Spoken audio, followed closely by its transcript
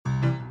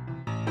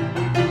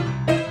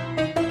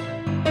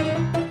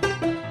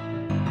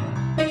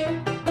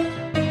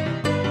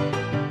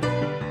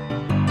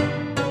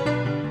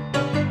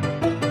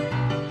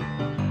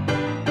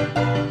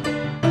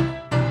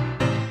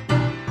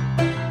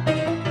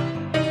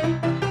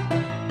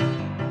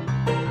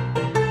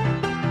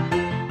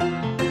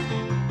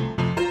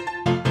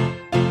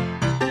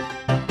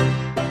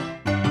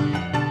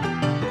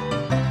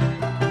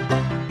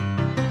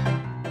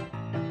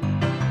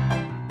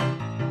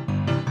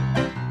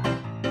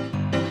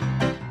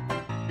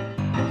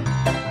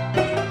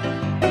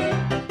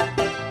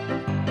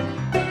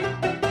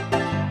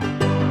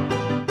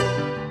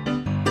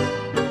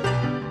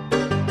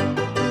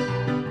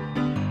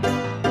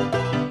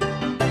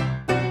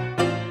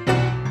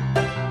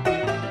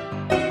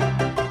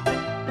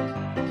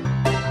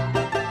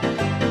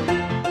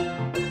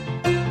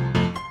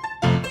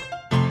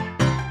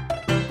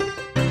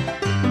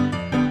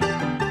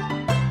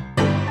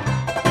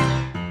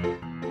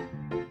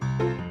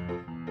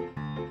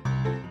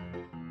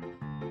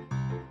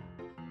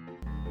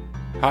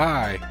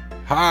Hi,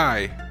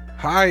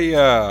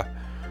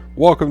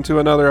 welcome to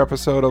another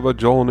episode of A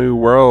Joel New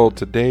World.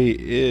 Today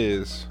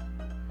is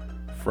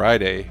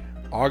Friday,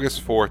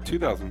 August 4th,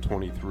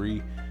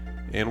 2023,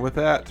 and with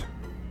that,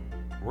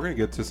 we're going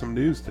to get to some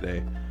news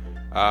today.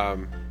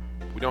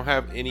 We don't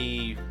have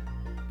any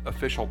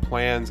official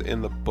plans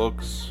in the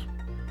books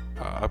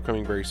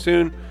upcoming very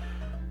soon,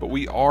 but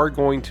we are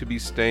going to be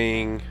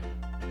staying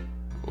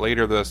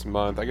later this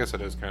month. I guess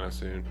it is kind of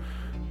soon.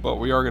 But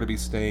we are going to be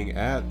staying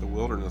at the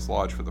Wilderness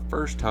Lodge for the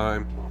first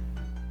time,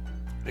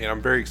 and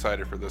I'm very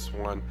excited for this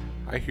one.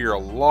 I hear a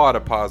lot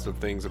of positive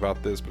things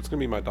about this, but it's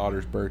going to be my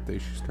daughter's birthday.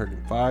 She's turning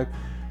 5,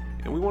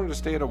 and we wanted to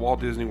stay at a Walt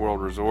Disney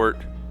World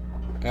resort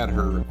at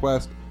her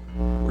request.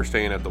 We're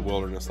staying at the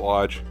Wilderness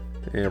Lodge,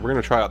 and we're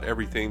going to try out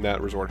everything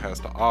that resort has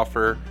to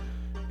offer,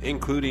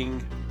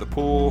 including the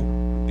pool,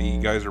 the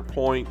Geyser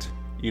Point,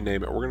 you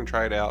name it. We're going to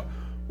try it out.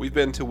 We've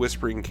been to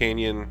Whispering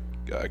Canyon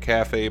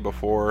Cafe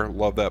before.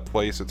 Love that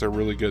place. It's a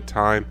really good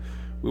time.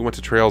 We went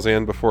to Trails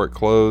End before it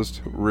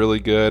closed. Really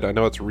good. I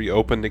know it's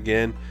reopened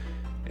again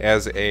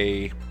as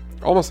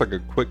almost like a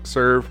quick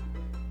serve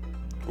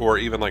or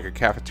even like a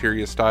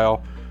cafeteria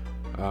style,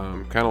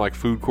 kind of like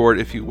food court,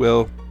 if you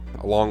will,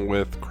 along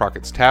with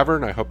Crockett's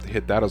Tavern. I hope to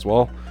hit that as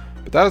well.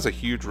 But that is a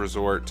huge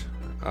resort,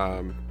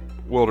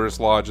 Wilderness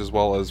Lodge as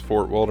well as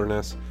Fort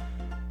Wilderness,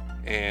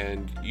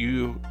 and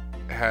you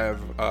have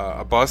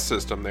a bus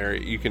system there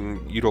you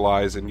can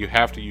utilize, and you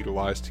have to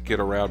utilize to get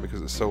around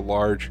because it's so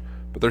large.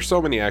 But there's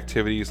so many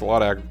activities, a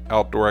lot of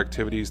outdoor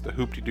activities. The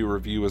Hoop-Dee-Doo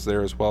Review is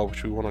there as well,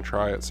 which we want to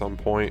try at some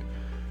point.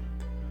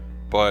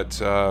 But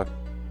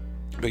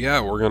yeah,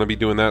 we're going to be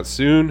doing that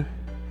soon.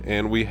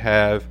 And we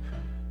have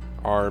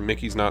our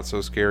Mickey's Not So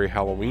Scary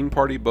Halloween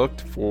party booked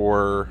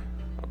for,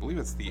 I believe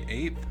it's the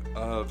 8th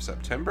of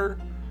September.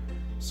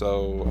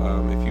 So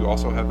if you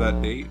also have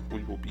that date,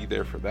 we will be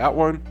there for that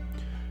one.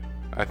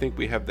 I think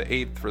we have the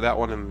 8th for that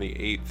one and the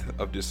 8th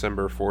of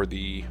December for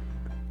the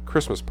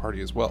Christmas party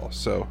as well.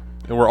 So,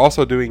 and we're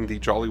also doing the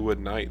Jollywood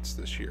Nights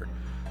this year.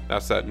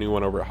 That's that new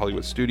one over at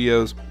Hollywood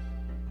Studios,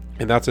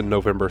 and that's in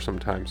November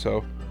sometime.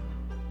 So,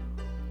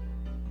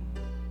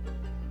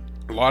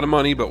 a lot of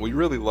money, but we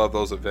really love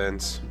those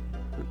events.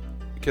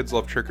 Kids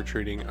love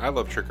trick-or-treating. I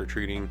love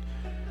trick-or-treating,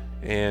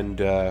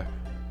 and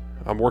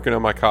I'm working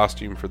on my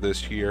costume for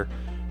this year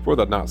for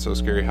the Not So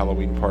Scary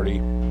Halloween party.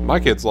 My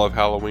kids love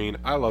Halloween.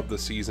 I love the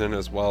season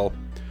as well.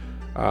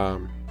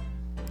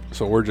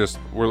 So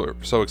we're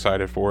so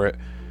excited for it.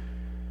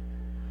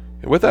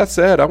 And with that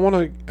said, I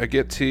want to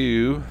get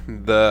to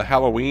the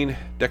Halloween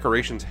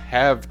decorations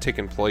have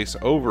taken place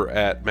over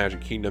at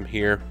Magic Kingdom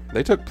here.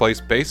 They took place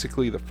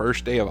basically the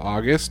first day of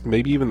August,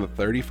 maybe even the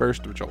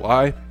 31st of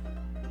July.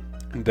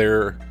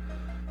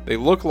 They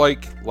look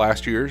like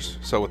last year's,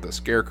 so with the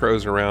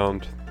scarecrows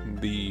around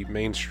the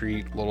Main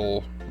Street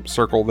little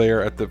circle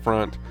there at the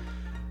front,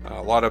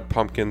 a lot of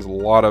pumpkins, a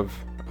lot of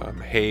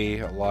hay,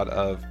 a lot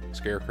of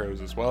scarecrows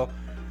as well.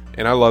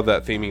 And I love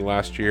that theming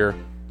last year.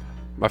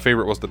 My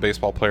favorite was the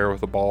baseball player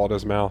with the ball in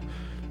his mouth.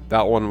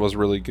 That one was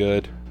really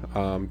good.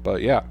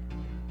 But yeah,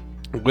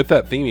 with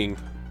that theming,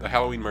 the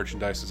Halloween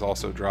merchandise is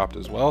also dropped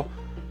as well.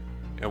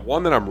 And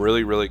one that I'm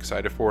really, really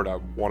excited for, and I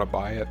want to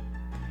buy it.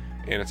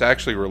 And it's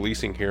actually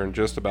releasing here in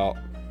just about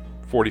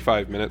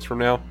 45 minutes from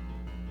now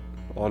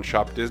on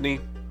Shop Disney.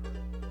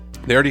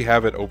 They already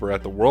have it over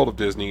at the World of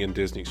Disney in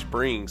Disney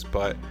Springs,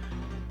 but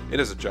it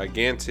is a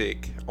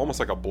gigantic, almost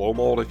like a blow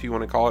mold, if you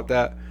want to call it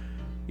that.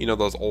 You know,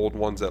 those old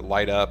ones that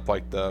light up,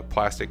 like the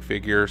plastic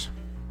figures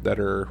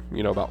that are,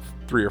 you know, about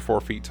 3 or 4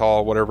 feet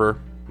tall, whatever.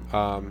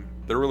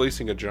 They're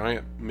releasing a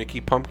giant Mickey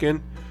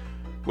pumpkin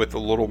with the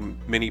little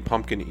mini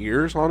pumpkin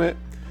ears on it,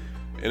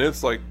 and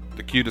it's like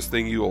the cutest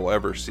thing you will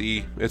ever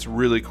see. It's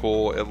really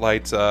cool. It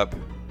lights up.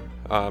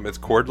 It's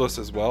cordless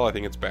as well. I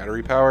think it's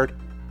battery powered,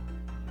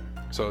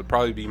 so it'd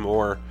probably be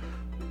more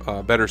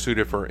better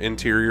suited for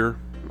interior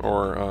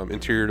or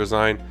interior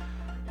design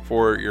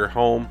for your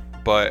home,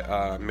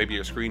 but maybe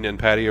a screened-in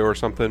patio or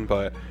something.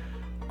 But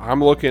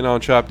I'm looking on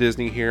Shop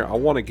Disney here. I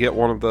want to get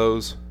one of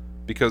those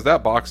because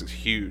that box is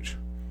huge.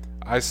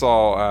 I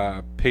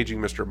saw Paging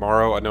Mr.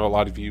 Morrow. I know a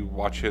lot of you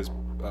watch his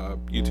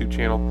YouTube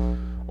channel,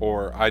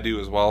 or I do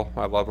as well.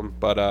 I love him,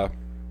 but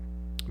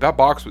that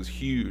box was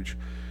huge.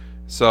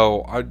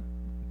 So I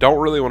don't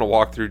really want to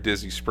walk through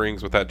Disney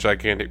Springs with that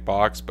gigantic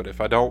box, but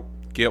if I don't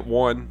get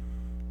one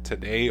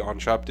today on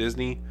Shop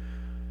Disney,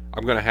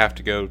 I'm going to have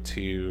to go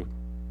to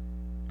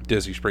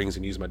Disney Springs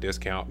and use my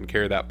discount and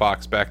carry that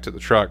box back to the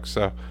truck.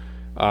 So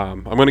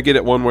I'm going to get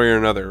it one way or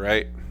another,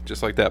 right?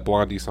 Just like that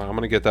Blondie song. I'm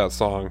going to get that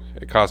song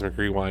at Cosmic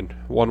Rewind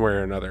one way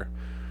or another.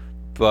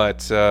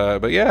 But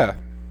yeah,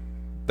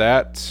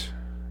 that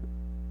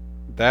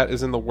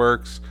is in the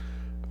works.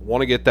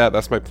 Want to get that.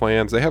 That's my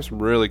plans. They have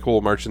some really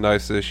cool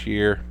merchandise this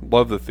year.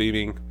 Love the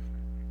theming,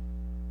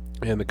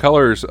 and the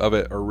colors of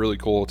it are really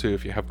cool too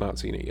if you have not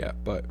seen it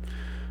yet. But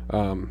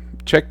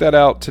check that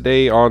out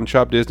today on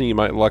Shop Disney. You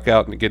might luck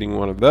out into getting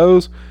one of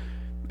those.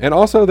 And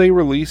also they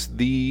released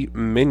the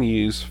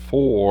menus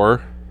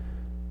for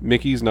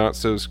Mickey's Not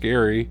So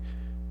Scary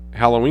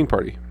Halloween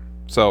party.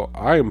 So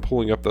I am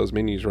pulling up those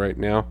menus right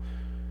now.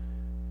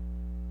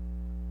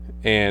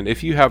 And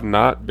if you have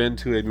not been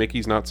to a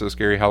Mickey's Not So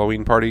Scary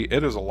Halloween party,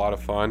 it is a lot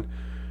of fun.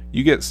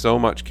 You get so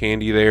much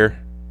candy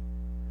there.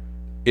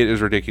 It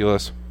is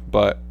ridiculous.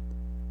 But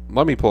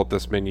let me pull up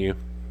this menu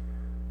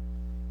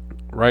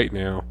right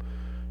now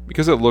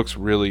because it looks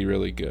really,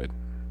 really good.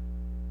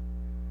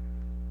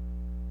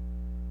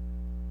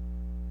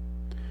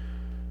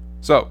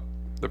 So,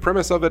 the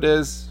premise of it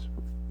is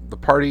the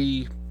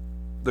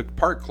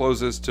park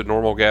closes to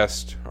normal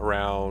guests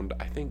around,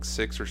 I think,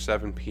 6 or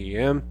 7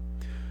 p.m.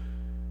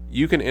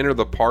 You can enter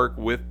the park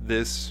with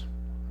this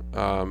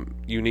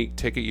unique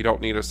ticket. You don't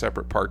need a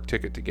separate park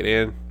ticket to get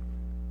in.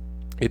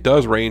 It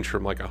does range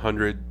from like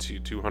 $100 to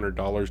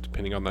 $200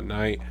 depending on the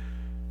night.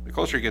 The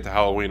closer you get to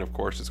Halloween, of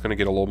course, it's going to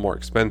get a little more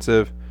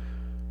expensive.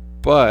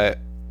 But,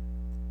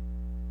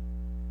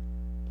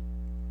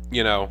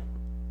 you know,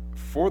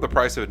 for the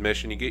price of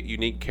admission, you get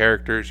unique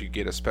characters. You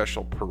get a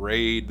special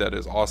parade that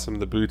is awesome,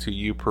 the Boo to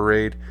You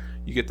parade.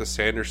 You get the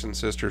Sanderson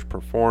sisters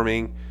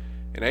performing.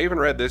 And I even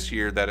read this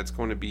year that it's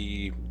going to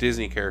be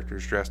Disney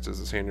characters dressed as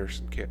the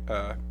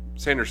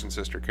Sanderson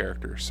sister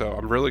characters. So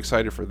I'm really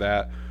excited for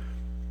that.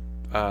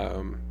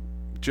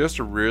 Just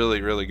a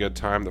really, really good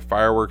time. The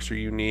fireworks are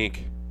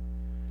unique.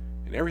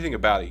 And everything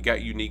about it. You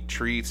got unique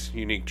treats,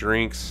 unique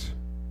drinks,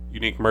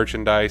 unique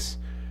merchandise.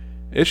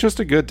 It's just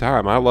a good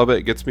time. I love it.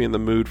 It gets me in the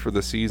mood for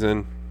the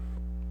season.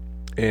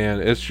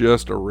 And it's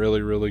just a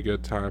really, really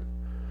good time.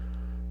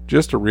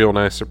 Just a real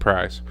nice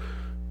surprise.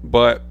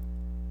 But,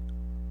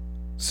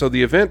 so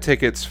the event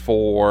tickets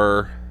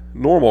for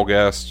normal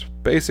guests,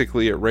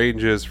 basically it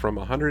ranges from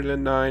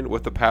 $109.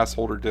 With the pass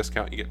holder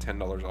discount, you get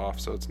 $10 off.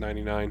 So it's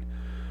 $99.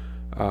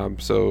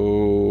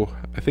 So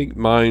I think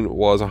mine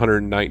was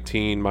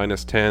 $119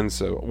 minus 10.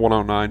 So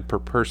 $109 per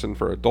person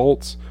for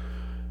adults.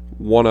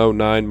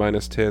 $109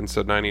 minus 10,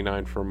 so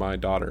 $99 for my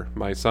daughter.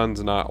 My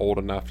son's not old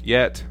enough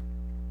yet,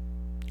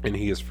 and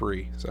he is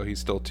free, so he's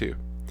still 2.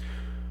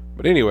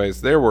 But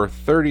anyways, there were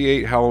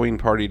 38 Halloween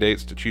party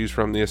dates to choose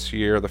from this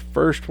year. The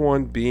first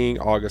one being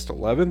August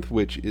 11th,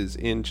 which is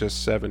in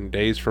just 7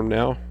 days from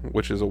now,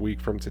 which is a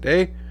week from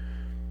today,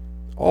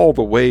 all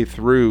the way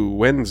through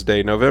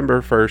Wednesday,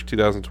 November 1st,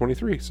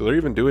 2023. So they're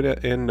even doing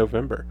it in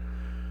November.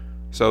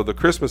 So the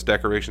Christmas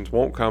decorations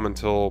won't come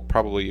until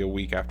probably a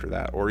week after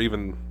that, or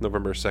even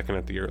November 2nd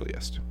at the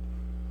earliest.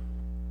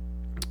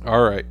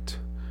 All right.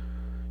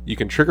 You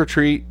can trick or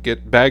treat,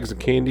 get bags of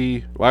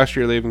candy. Last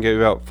year they even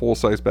gave out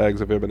full-size bags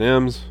of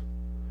M&Ms.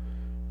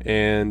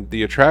 And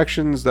the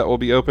attractions that will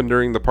be open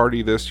during the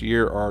party this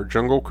year are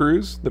Jungle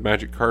Cruise, the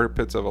Magic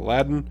Carpets of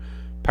Aladdin,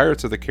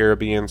 Pirates of the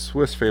Caribbean,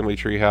 Swiss Family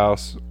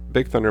Treehouse,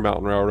 Big Thunder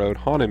Mountain Railroad,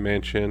 Haunted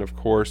Mansion, of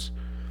course.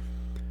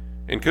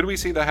 And could we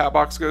see the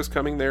Hatbox Ghost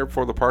coming there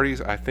for the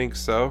parties? I think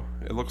so.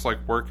 It looks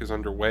like work is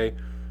underway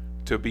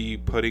to be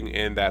putting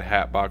in that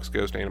Hatbox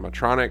Ghost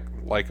animatronic,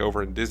 like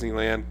over in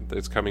Disneyland,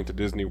 that's coming to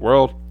Disney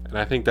World. And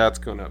I think that's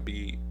going to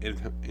be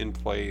in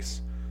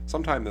place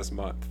sometime this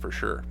month, for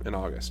sure, in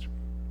August.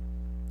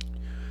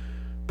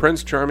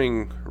 Prince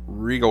Charming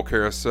Regal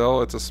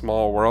Carousel, It's a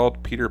Small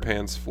World, Peter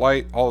Pan's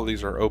Flight. All of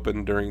these are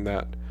open during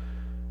that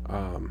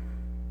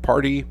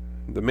party.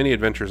 The Many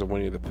Adventures of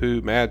Winnie the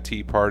Pooh, Mad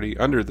Tea Party,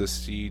 Under the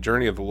Sea,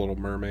 Journey of the Little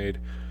Mermaid,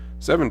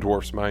 Seven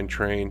Dwarfs Mine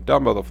Train,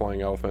 Dumbo the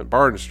Flying Elephant,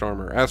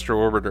 Barnstormer, Astro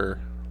Orbiter,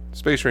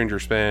 Space Ranger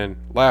Spin,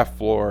 Laugh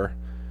Floor,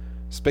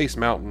 Space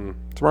Mountain,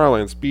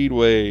 Tomorrowland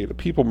Speedway, The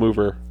People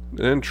Mover, and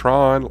then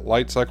Tron,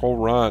 Light Cycle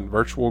Run,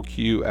 Virtual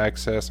Queue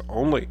access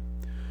only.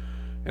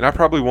 And I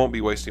probably won't be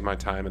wasting my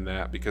time in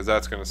that because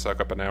that's going to suck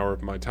up an hour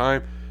of my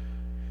time.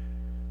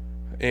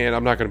 And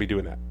I'm not going to be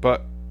doing that.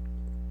 But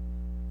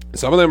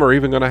some of them are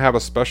even going to have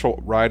a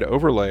special ride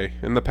overlay.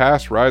 In the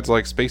past, rides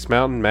like Space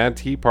Mountain, Mad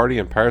Tea Party,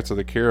 and Pirates of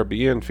the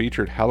Caribbean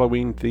featured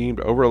Halloween-themed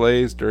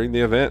overlays during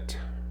the event.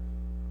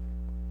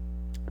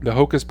 The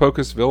Hocus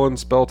Pocus Villain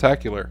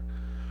Spelltacular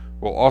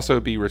will also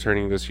be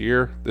returning this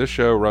year. This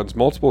show runs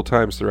multiple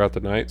times throughout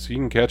the night, so you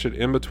can catch it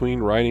in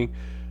between riding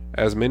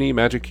as many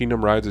Magic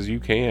Kingdom rides as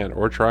you can,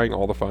 or trying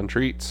all the fun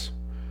treats.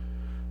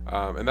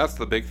 And that's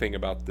the big thing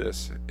about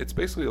this. It's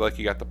basically like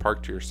you got the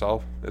park to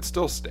yourself. It's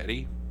still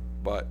steady,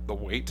 but the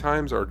wait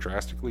times are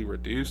drastically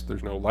reduced.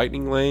 There's no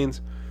lightning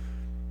lanes.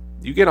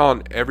 You get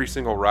on every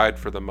single ride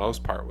for the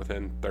most part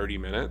within 30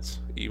 minutes,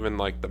 even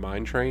like the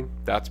Mine Train.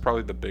 That's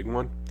probably the big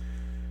one.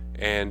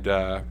 And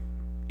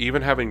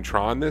even having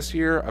Tron this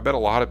year, I bet a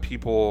lot of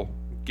people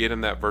get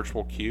in that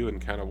virtual queue and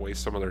kind of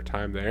waste some of their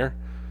time there.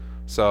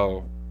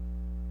 So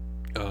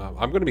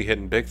I'm going to be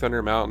hitting Big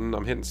Thunder Mountain.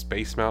 I'm hitting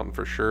Space Mountain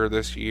for sure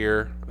this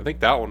year. I think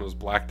that one was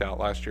blacked out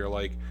last year.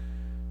 Like,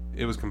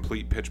 it was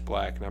complete pitch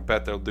black, and I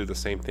bet they'll do the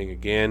same thing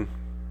again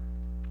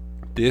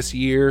this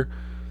year.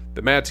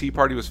 The Mad Tea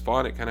Party was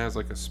fun. It kind of has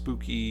like a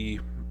spooky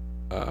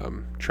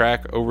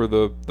track over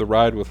the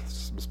ride with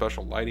some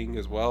special lighting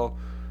as well.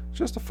 It's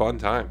just a fun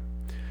time.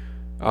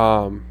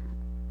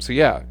 So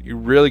yeah, you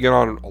really get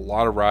on a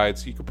lot of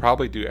rides. You could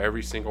probably do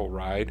every single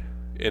ride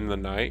in the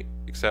night,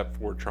 except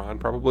for Tron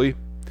probably.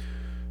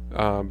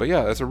 But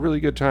yeah, that's a really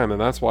good time,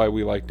 and that's why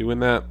we like doing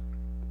that.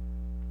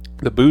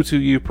 The Boo to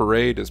You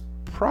parade is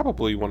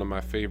probably one of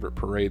my favorite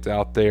parades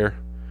out there.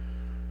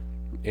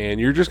 And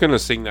you're just going to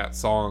sing that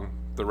song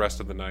the rest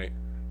of the night.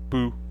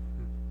 Boo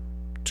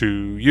to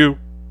you,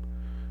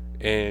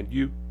 and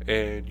you,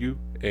 and you,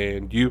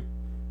 and you.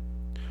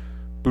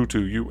 Boo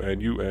to you,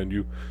 and you, and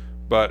you.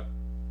 But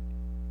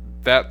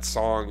that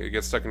song, it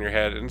gets stuck in your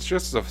head, and it's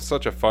just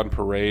such a fun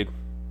parade.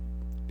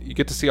 You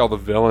get to see all the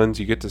villains,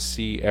 you get to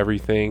see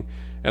everything.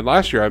 And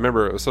last year, I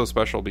remember it was so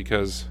special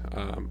because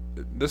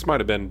this might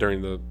have been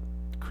during the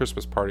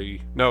Christmas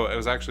party. No, it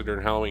was actually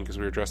during Halloween because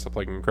we were dressed up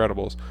like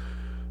Incredibles.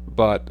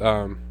 But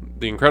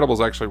the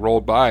Incredibles actually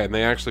rolled by, and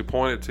they actually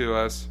pointed to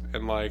us,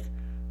 and like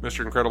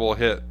Mr. Incredible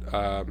hit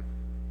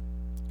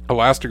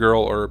Elastigirl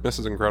or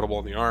Mrs. Incredible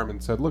in the arm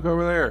and said, "Look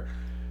over there."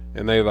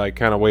 And they like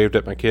kind of waved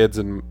at my kids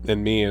and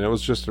me, and it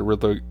was just a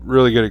really,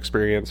 really good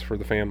experience for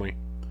the family.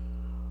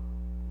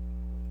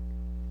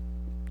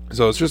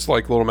 So it's just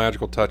like little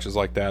magical touches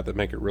like that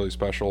make it really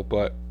special.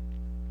 But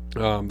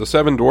the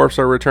Seven Dwarfs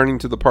are returning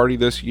to the party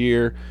this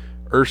year.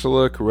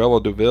 Ursula,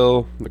 Cruella de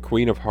Vil, the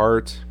Queen of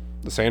Hearts,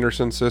 the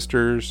Sanderson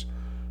sisters,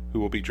 who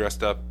will be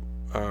dressed up.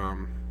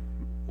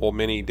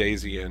 Minnie,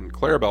 Daisy, and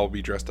Clarabelle will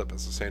be dressed up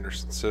as the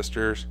Sanderson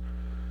sisters.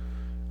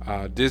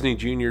 Disney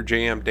Junior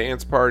Jam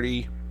Dance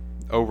Party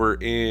over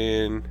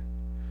in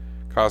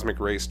Cosmic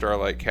Race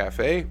Starlight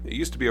Cafe. It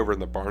used to be over in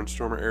the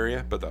Barnstormer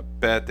area, but I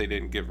bet they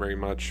didn't get very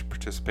much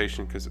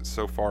participation because it's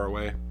so far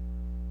away.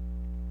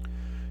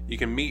 You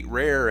can meet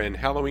rare and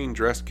Halloween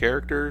dressed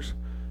characters.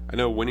 I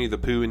know Winnie the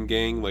Pooh and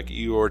gang, like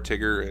Eeyore,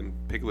 Tigger, and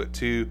Piglet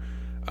too.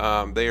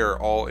 They are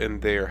all in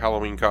their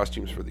Halloween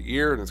costumes for the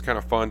year, and it's kind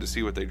of fun to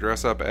see what they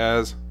dress up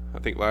as. I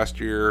think last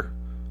year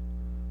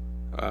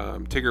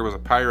Tigger was a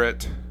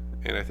pirate,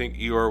 and I think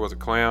Eeyore was a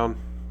clown.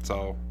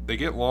 So they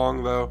get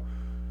long though.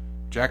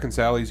 Jack and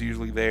Sally's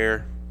usually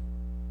there.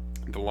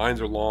 The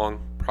lines are long.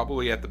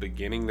 Probably at the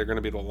beginning they're going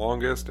to be the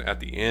longest. At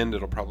the end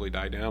it'll probably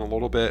die down a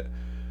little bit.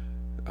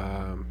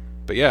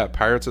 But yeah,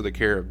 Pirates of the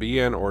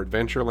Caribbean or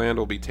Adventureland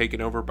will be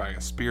taken over by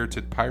a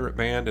spirited pirate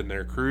band and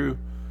their crew.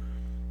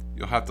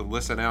 You'll have to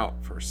listen out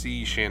for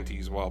sea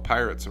shanties while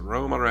pirates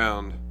roam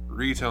around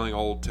retelling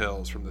old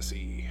tales from the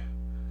sea.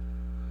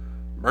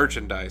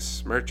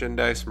 Merchandise.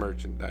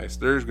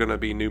 There's going to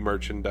be new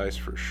merchandise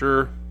for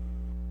sure.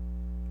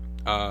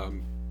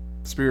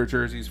 Spirit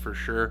jerseys for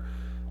sure.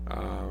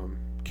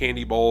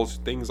 Candy bowls,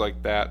 things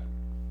like that.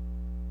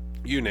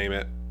 You name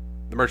it.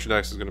 The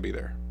merchandise is going to be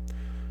there.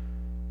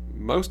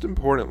 Most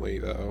importantly,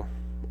 though,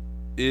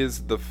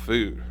 is the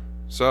food.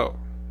 So,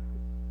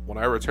 when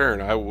I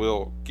return, I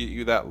will get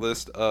you that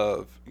list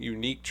of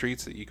unique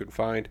treats that you can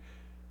find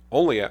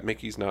only at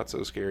Mickey's Not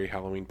So Scary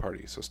Halloween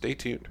Party. So stay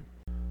tuned.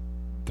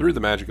 Through the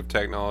magic of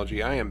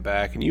technology, I am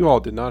back, and you all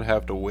did not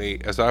have to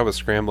wait as I was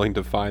scrambling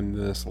to find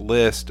this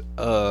list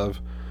of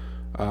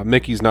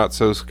Mickey's Not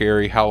So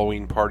Scary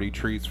Halloween Party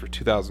treats for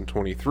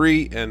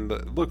 2023, and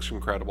it looks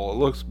incredible. It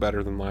looks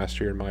better than last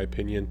year, in my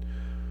opinion.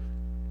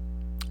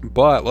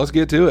 But let's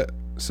get to it.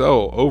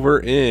 So, over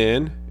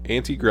in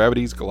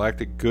Anti-Gravity's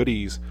Galactic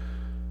Goodies,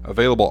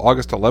 available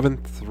August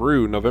 11th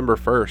through November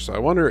 1st. So I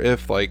wonder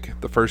if,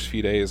 like, the first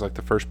few days, like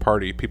the first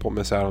party, people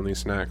miss out on these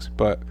snacks.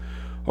 But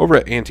over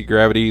at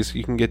Anti-Gravity's,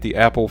 you can get the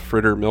Apple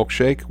Fritter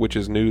Milkshake, which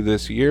is new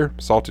this year.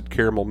 Salted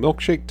caramel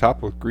milkshake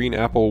topped with green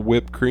apple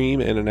whipped cream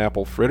and an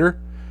apple fritter.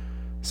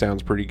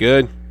 Sounds pretty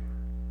good.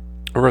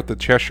 Over at the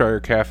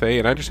Cheshire Cafe,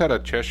 and I just had a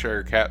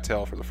Cheshire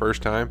Cattail for the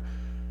first time.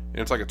 And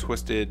it's like a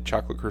twisted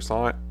chocolate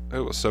croissant. It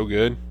was so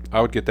good.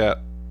 I would get that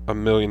a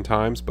million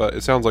times, but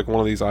it sounds like one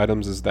of these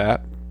items is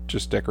that,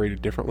 just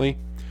decorated differently.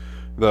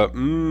 The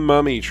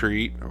Mummy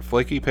Treat, a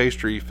flaky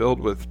pastry filled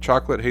with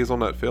chocolate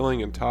hazelnut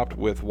filling and topped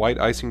with white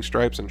icing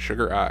stripes and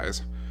sugar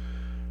eyes.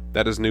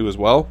 That is new as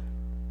well.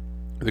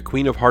 The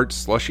Queen of Hearts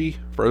Slushy,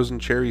 frozen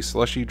cherry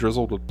slushy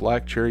drizzled with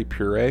black cherry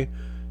puree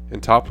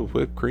and topped with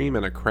whipped cream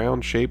and a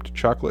crown-shaped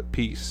chocolate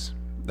piece.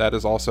 That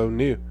is also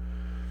new.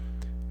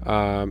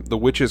 The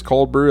Witch's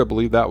Cold Brew, I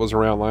believe that was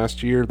around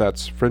last year.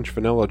 That's French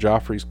Vanilla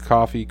Joffrey's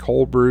Coffee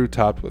Cold Brew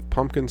topped with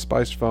pumpkin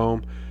spiced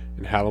foam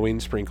and Halloween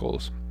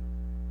sprinkles.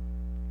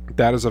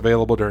 That is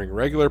available during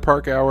regular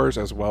park hours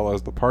as well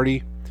as the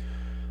party.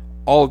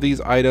 All of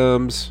these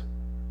items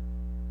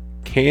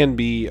can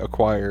be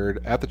acquired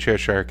at the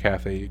Cheshire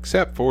Cafe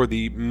except for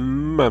the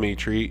Mummy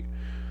Treat.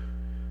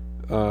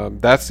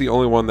 That's the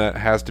only one that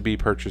has to be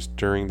purchased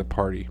during the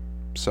party.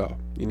 So,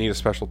 you need a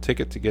special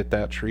ticket to get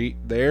that treat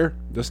there.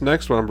 This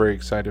next one I'm very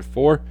excited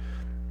for.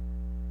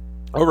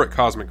 Over at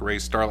Cosmic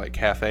Race Starlight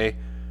Cafe,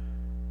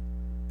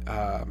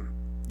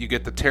 you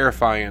get the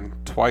terrifying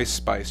twice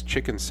spiced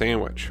chicken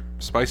sandwich.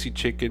 Spicy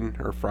chicken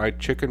or fried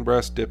chicken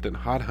breast dipped in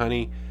hot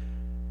honey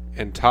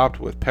and topped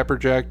with pepper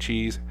jack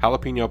cheese,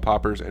 jalapeno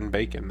poppers, and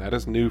bacon. That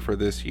is new for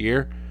this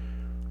year.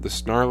 The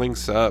Snarling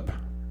Sub.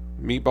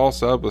 Meatball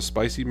sub with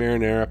spicy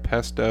marinara,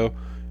 pesto,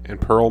 and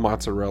pearl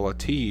mozzarella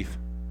teeth,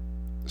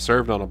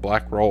 served on a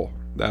black roll.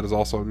 That is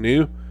also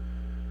new.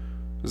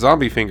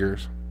 Zombie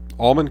Fingers.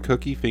 Almond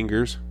cookie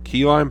fingers,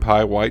 key lime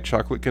pie white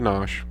chocolate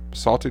ganache,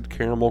 salted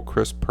caramel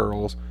crisp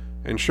pearls,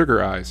 and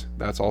sugar eyes.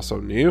 That's also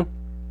new.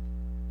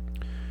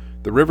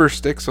 The River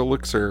Styx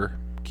Elixir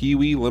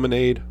Kiwi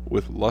Lemonade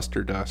with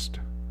Luster Dust.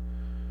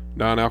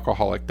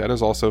 Non-alcoholic. That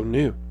is also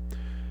new.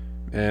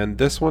 And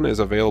this one is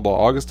available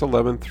August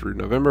 11th through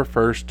November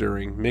 1st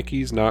during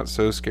Mickey's Not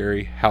So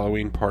Scary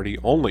Halloween Party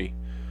only.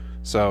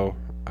 So,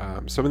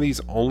 some of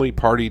these only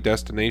party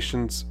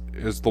destinations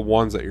is the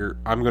ones that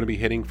I'm going to be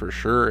hitting for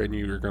sure, and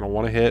you're going to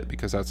want to hit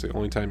because that's the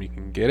only time you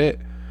can get it.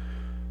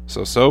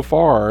 So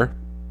far,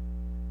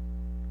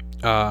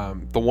 the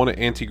one at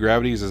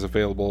Anti-Gravities is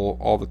available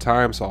all the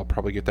time, so I'll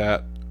probably get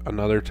that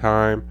another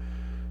time.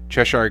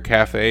 Cheshire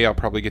Cafe, I'll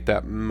probably get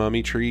that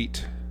mummy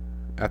treat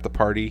at the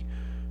party,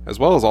 as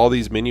well as all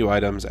these menu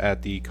items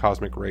at the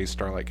Cosmic Rays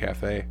Starlight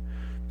Cafe.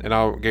 And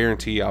I'll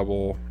guarantee I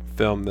will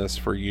film this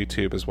for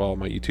YouTube as well on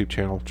my YouTube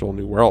channel, Joel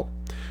New World.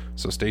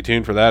 So stay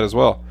tuned for that as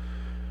well.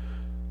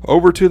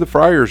 Over to the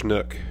Friar's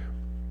Nook.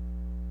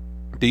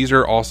 These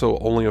are also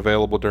only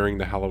available during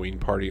the Halloween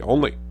party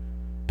only.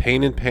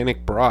 Pain and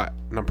Panic Brat.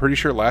 And I'm pretty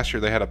sure last year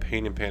they had a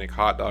Pain and Panic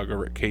hot dog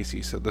over at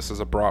Casey's, so this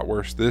is a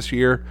bratwurst this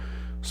year.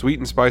 Sweet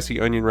and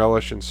spicy onion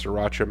relish and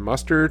sriracha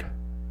mustard.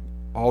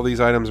 All these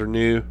items are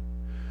new.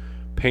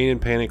 Pain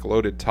and Panic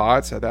loaded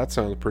tots. That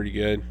sounds pretty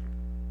good.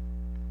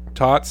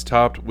 Tots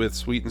topped with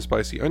sweet and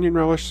spicy onion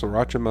relish,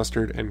 sriracha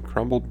mustard, and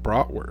crumbled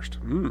bratwurst.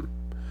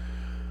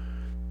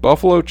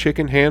 Buffalo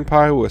chicken hand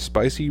pie with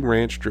spicy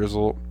ranch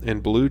drizzle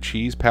and blue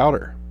cheese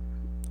powder.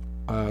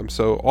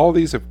 So all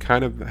these have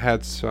kind of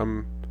had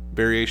some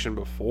variation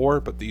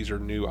before, but these are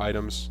new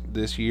items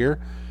this year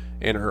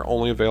and are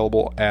only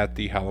available at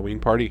the Halloween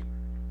party.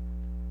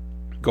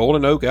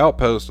 Golden Oak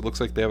Outpost. It looks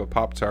like they have a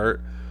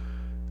Pop-Tart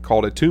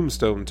called a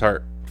Tombstone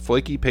Tart.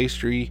 Flaky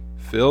pastry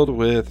filled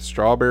with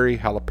strawberry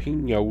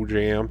jalapeno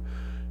jam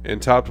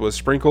and topped with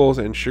sprinkles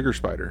and sugar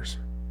spiders.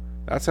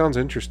 That sounds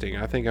interesting.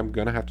 I think I'm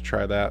going to have to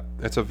try that.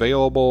 It's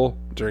available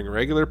during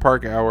regular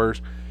park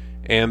hours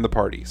and the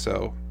party,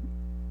 so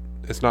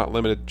it's not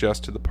limited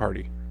just to the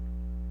party.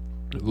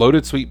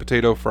 Loaded sweet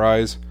potato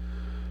fries.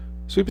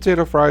 Sweet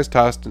potato fries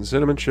tossed in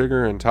cinnamon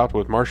sugar and topped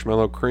with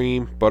marshmallow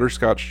cream,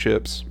 butterscotch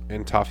chips,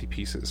 and toffee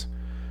pieces.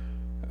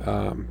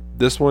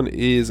 This one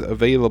is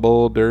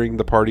available during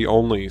the party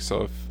only,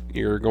 so if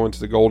you're going to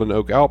the Golden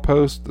Oak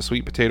Outpost, the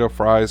sweet potato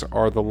fries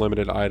are the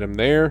limited item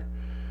there.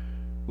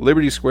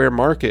 Liberty Square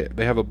Market.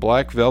 They have a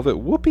black velvet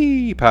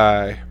whoopie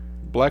pie.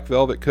 Black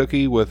velvet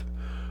cookie with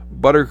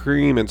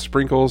buttercream and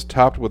sprinkles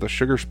topped with a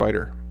sugar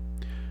spider.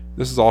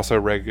 This is also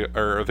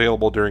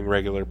available during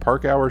regular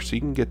park hours, so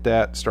you can get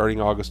that starting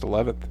August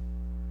 11th.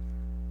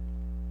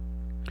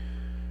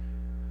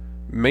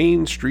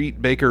 Main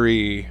Street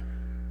Bakery.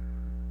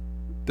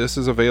 This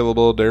is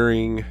available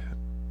during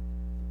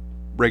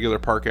regular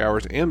park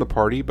hours and the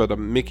party, but a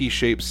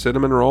Mickey-shaped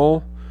cinnamon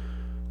roll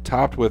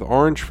topped with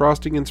orange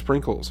frosting and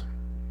sprinkles.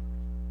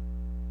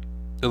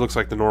 It looks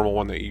like the normal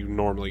one that you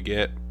normally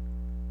get.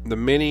 The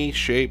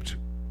mini-shaped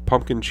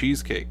pumpkin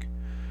cheesecake.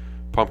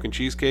 Pumpkin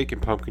cheesecake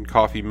and pumpkin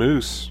coffee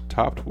mousse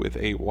topped with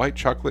a white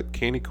chocolate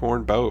candy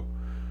corn bow.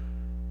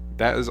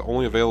 That is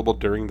only available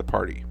during the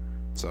party,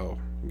 so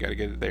you gotta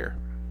get it there.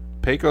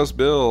 Pecos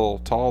Bill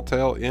Tall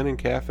Tale Inn and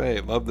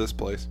Cafe. Love this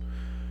place.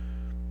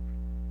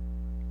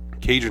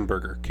 Cajun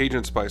Burger.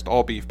 Cajun spiced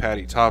all beef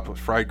patty topped with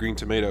fried green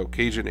tomato,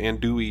 Cajun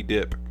andouille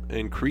dip,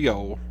 and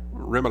Creole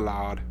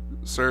remoulade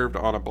served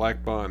on a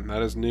black bun.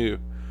 That is new.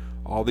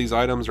 All these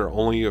items are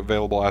only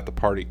available at the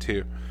party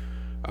too.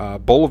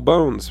 Bowl of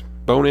Bones.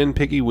 Bone-in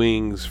piggy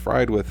wings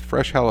fried with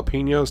fresh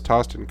jalapenos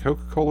tossed in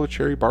Coca-Cola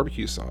cherry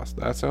barbecue sauce.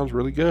 That sounds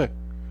really good.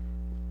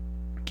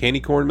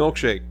 Candy corn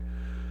milkshake.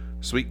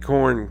 Sweet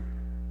corn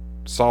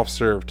soft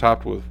serve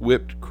topped with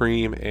whipped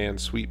cream and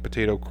sweet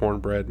potato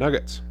cornbread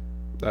nuggets.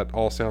 That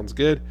all sounds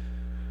good.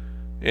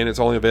 And it's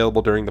only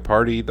available during the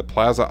party. The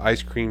Plaza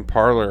Ice Cream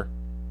Parlor.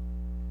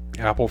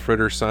 Apple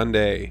fritter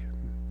sundae.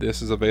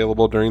 This is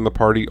available during the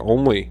party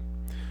only.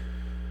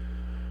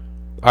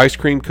 Ice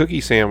cream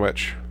cookie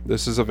sandwich.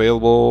 This is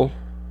available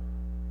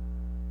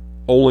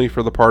only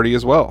for the party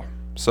as well.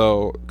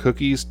 So,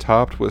 cookies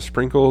topped with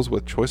sprinkles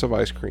with choice of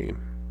ice cream.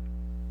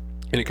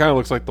 And it kind of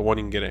looks like the one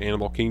you can get at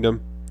Animal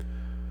Kingdom.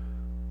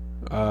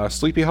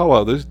 Sleepy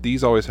Hollow.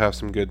 These always have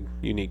some good,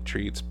 unique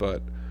treats,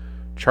 but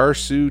char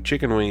siu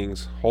chicken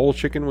wings. Whole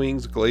chicken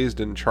wings glazed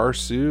in char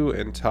siu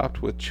and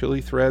topped with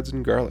chili threads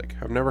and garlic.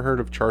 I've never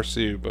heard of char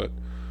siu, but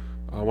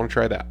I want to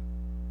try that.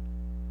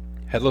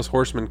 Headless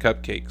Horseman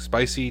cupcake.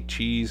 Spicy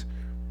cheese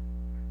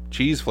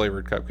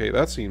flavored cupcake.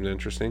 That seems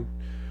interesting.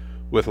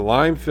 With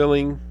lime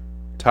filling,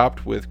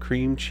 topped with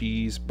cream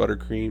cheese,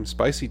 buttercream,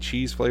 spicy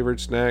cheese flavored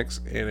snacks,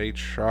 and a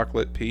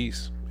chocolate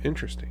piece.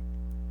 Interesting.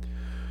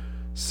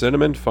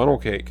 Cinnamon funnel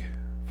cake.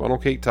 Funnel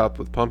cake topped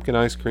with pumpkin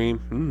ice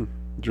cream.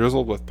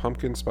 Drizzled with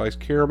pumpkin spice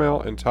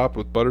caramel and topped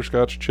with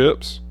butterscotch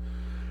chips.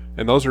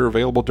 And those are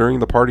available during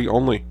the party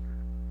only.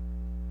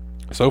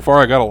 So far,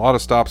 I got a lot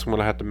of stops I'm going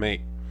to have to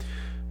make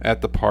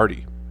at the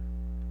party.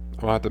 I'm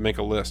going to have to make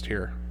a list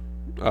here.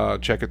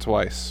 Check it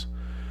twice.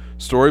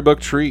 Storybook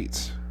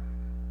Treats.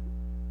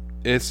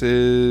 This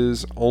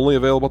is only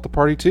available at the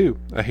party too.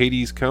 A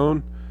Hades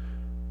cone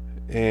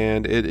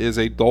And it is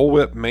a Dole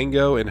Whip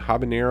mango and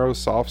habanero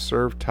soft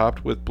serve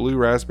topped with blue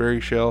raspberry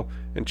shell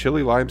and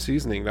chili lime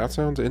seasoning. That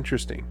sounds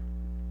interesting.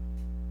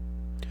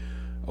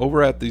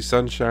 Over at the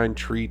Sunshine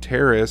Tree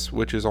Terrace,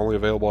 which is only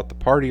available at the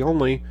party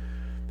only,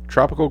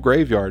 Tropical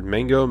Graveyard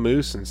mango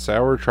mousse and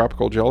sour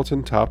tropical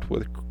gelatin topped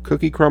with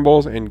cookie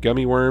crumbles and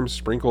gummy worms,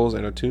 sprinkles,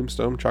 and a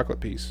tombstone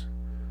chocolate piece.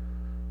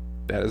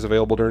 That is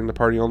available during the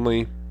party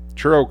only.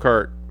 Churro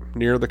Cart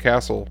near the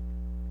castle.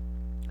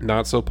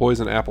 Not So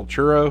Poison apple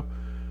churro.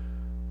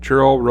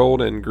 Churro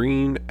rolled in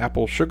green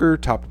apple sugar,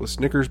 topped with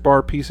Snickers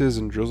bar pieces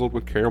and drizzled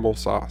with caramel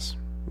sauce.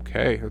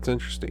 Okay, that's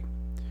interesting.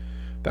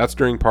 That's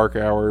during park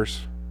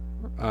hours.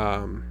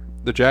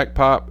 The Jack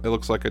Pop, it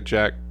looks like a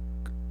Jack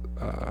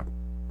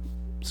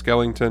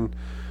Skellington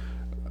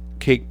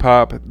cake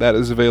pop. That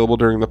is available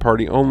during the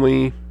party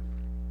only.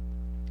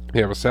 We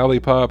have a Sally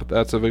Pop.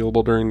 That's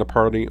available during the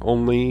party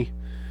only.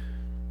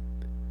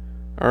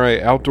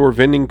 Alright, outdoor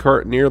vending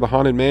cart near the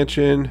Haunted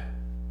Mansion.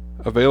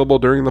 Available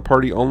during the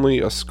party only.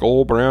 A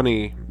Skull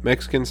Brownie.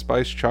 Mexican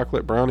spiced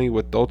chocolate brownie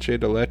with dulce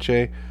de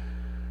leche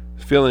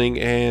filling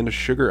and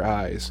sugar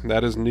eyes.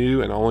 That is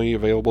new and only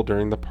available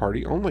during the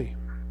party only.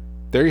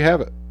 There you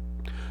have it.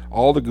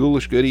 All the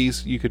ghoulish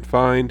goodies you can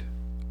find.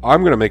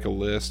 I'm going to make a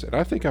list, and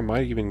I think I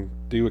might even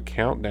do a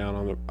countdown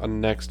on a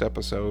next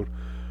episode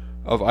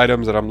of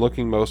items that I'm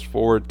looking most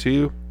forward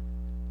to.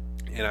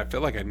 And I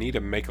feel like I need to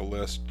make a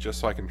list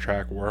just so I can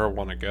track where I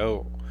want to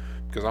go,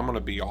 because I'm going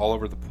to be all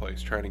over the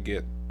place trying to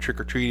get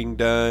trick-or-treating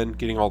done,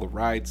 getting all the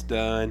rides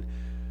done,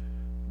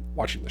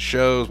 watching the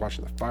shows,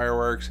 watching the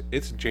fireworks.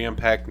 It's a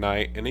jam-packed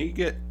night, and you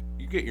get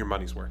your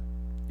money's worth.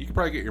 You could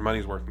probably get your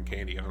money's worth in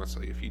candy,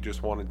 honestly, if you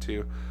just wanted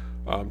to.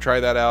 Try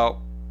that out.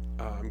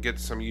 Get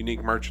some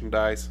unique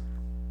merchandise.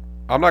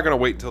 I'm not going to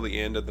wait until the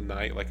end of the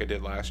night like I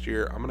did last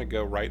year. I'm going to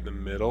go right in the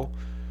middle,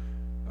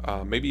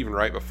 maybe even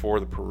right before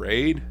the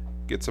parade.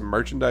 Get some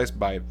merchandise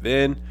by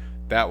then.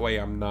 That way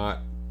I'm not...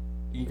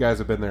 You guys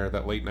have been there at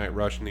that late night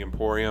rush in the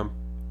Emporium.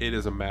 It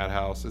is a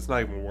madhouse. It's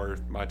not even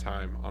worth my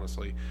time,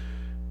 honestly.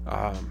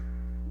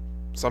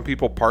 Some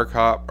people park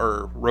hop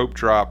or rope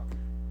drop,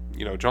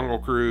 Jungle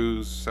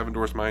Cruise, Seven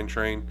Dwarfs Mine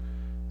Train.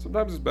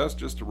 Sometimes it's best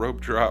just to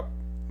rope drop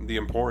the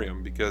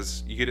Emporium,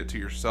 because you get it to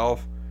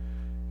yourself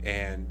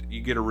and you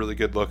get a really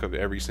good look of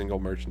every single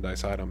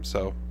merchandise item.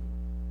 So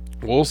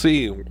we'll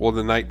see where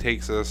the night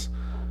takes us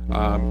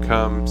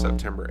come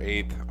September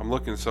 8th. I'm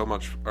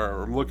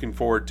looking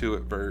forward to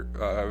it very,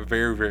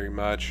 very, very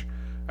much.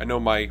 I know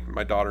my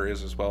daughter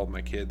is as well,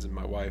 my kids and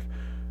my wife.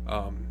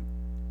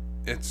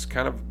 It's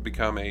kind of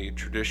become a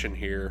tradition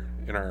here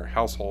in our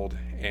household,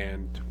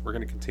 and we're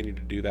going to continue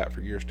to do that for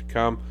years to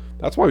come.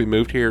 That's why we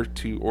moved here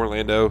to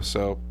Orlando,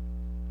 so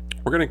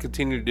we're going to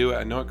continue to do it.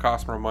 I know it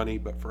costs more money,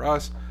 but for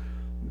us,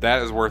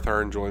 that is worth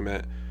our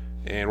enjoyment,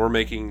 and we're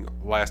making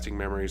lasting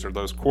memories, or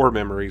those core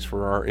memories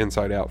for our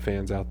Inside Out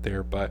fans out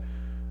there. But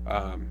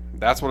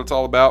that's what it's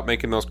all about,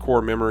 making those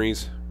core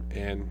memories,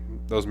 and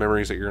those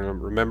memories that you're going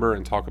to remember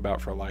and talk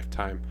about for a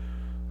lifetime.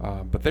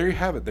 But there you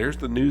have it. There's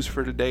the news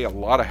for today. A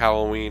lot of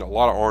Halloween, a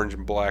lot of orange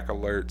and black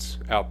alerts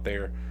out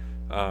there.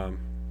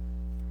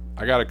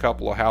 I got a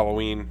couple of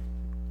Halloween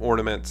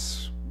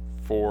ornaments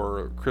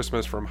for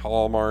Christmas from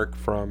Hallmark,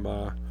 from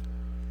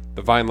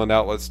the Vineland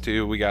outlets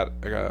too. We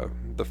got the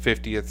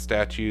 50th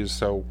statues,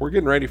 so we're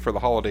getting ready for the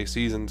holiday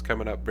seasons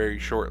coming up very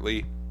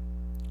shortly.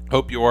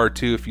 Hope you are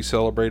too if you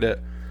celebrate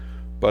it,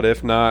 but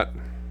if not,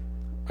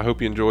 I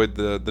hope you enjoyed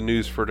the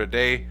news for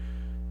today,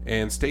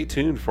 and stay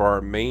tuned for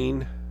our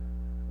main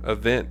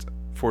event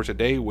for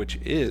today, which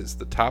is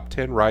the top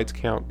 10 rides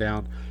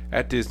countdown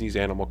at Disney's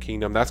Animal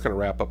Kingdom. That's going to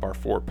wrap up our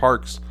 4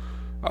 parks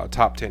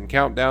top 10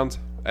 countdowns.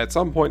 At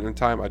some point in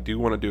time, I do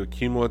want to do a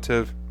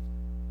cumulative,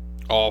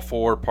 all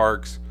 4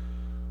 parks,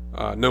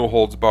 no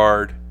holds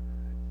barred,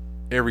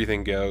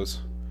 everything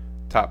goes,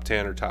 top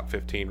 10 or top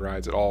 15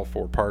 rides at all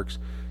 4 parks,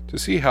 to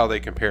see how they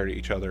compare to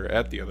each other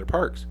at the other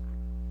parks.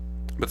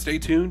 But stay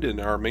tuned, and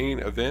our main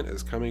event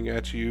is coming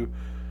at you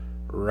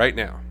right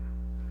now.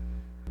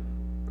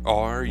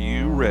 Are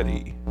you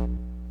ready?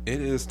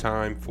 It is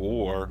time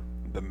for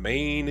the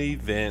main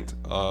event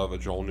of A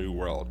Jol New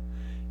World,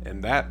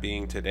 and that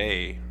being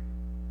today,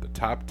 the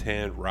top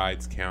 10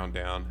 rides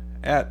countdown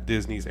at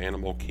Disney's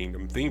Animal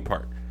Kingdom theme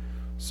park.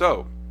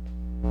 So,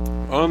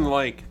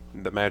 unlike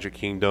the Magic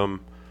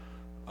Kingdom,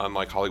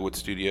 unlike Hollywood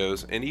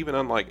Studios, and even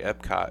unlike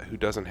Epcot, who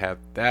doesn't have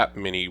that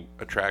many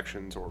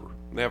attractions, or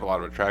they have a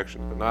lot of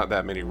attractions, but not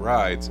that many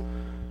rides,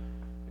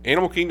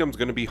 Animal Kingdom's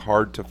going to be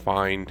hard to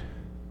find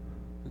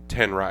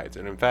 10 rides.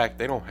 And in fact,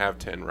 they don't have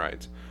 10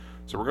 rides.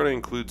 So we're going to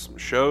include some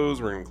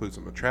shows, we're going to include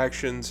some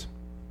attractions,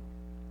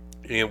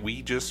 and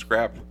we just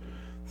scrapped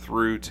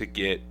through to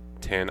get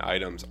 10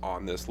 items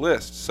on this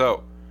list.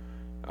 So,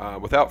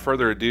 without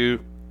further ado,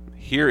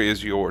 here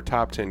is your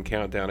top 10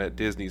 countdown at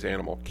Disney's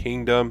Animal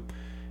Kingdom.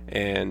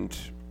 And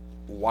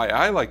why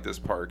I like this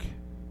park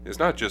is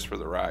not just for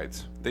the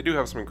rides. They do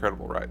have some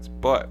incredible rides,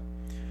 but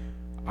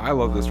I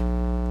love this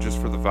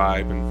just for the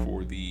vibe and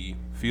for the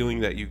feeling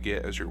that you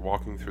get as you're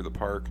walking through the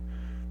park.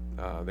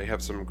 They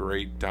have some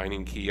great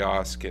dining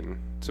kiosk and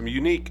some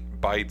unique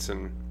bites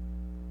and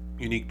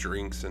unique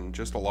drinks and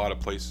just a lot of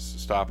places to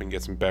stop and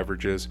get some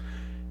beverages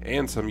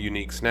and some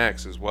unique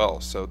snacks as well.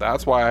 So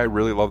that's why I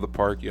really love the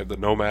park. You have the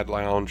Nomad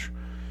Lounge.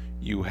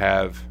 You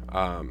have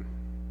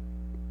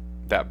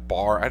that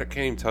bar. I can't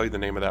even tell you the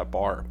name of that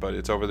bar, but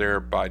it's over there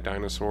by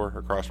Dinosaur,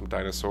 across from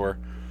Dinosaur.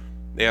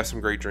 They have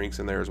some great drinks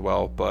in there as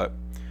well. But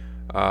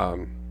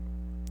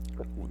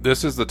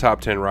this is the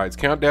top 10 rides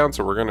countdown,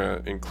 so we're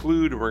going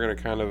to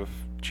kind of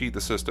cheat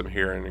the system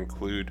here and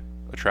include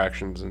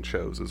attractions and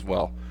shows as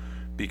well,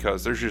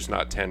 because there's just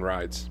not 10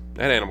 rides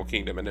at Animal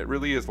Kingdom, and it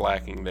really is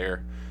lacking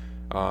there.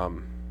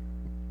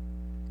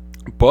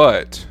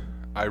 But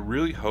I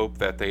really hope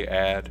that they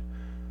add,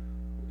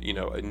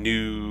 a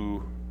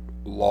new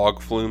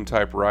log flume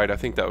type ride. I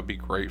think that would be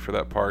great for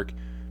that park,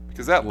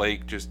 because that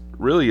lake just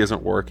really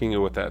isn't working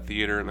with that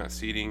theater and that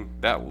seating.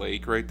 That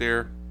lake right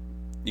there,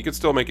 you could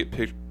still make it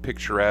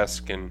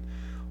picturesque and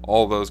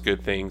all those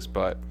good things,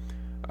 but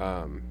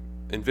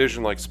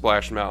envision like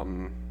Splash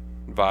Mountain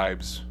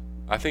vibes.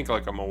 I think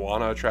like a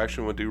Moana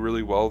attraction would do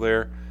really well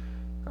there.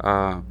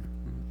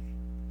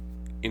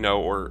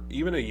 Or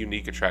even a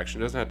unique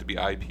attraction. It doesn't have to be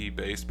IP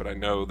based, but I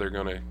know they're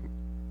going to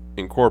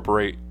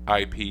incorporate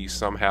IP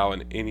somehow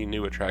in any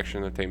new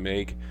attraction that they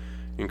make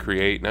and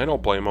create, and I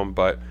don't blame them,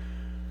 but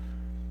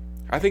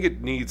I think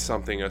it needs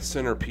something, a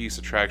centerpiece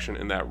attraction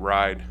in that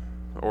ride,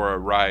 or a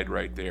ride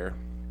right there,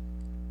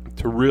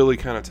 to really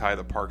kind of tie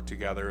the park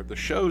together. The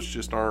shows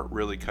just aren't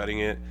really cutting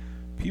it.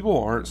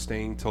 People aren't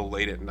staying till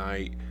late at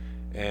night,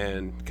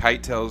 and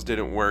Kite Tails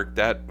didn't work.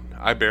 That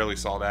I barely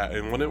saw that,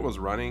 and when it was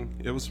running,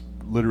 it was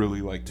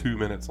literally like 2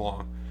 minutes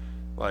long.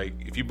 Like,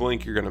 if you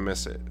blink, you're gonna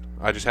miss it.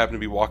 I just happened to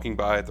be walking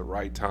by at the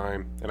right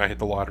time, and I hit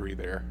the lottery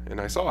there,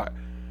 and I saw it.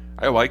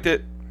 I liked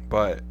it,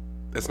 but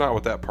it's not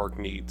what that park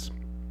needs.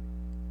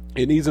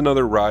 It needs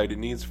another ride. It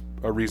needs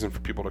a reason for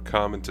people to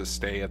come and to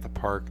stay at the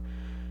park,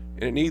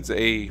 and it needs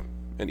an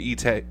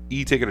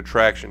e-ticket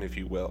attraction, if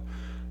you will.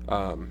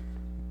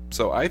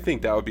 So I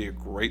think that would be a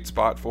great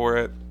spot for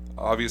it.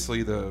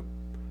 Obviously,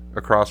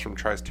 across from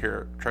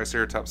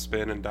Triceratops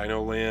Spin and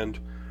Dino Land,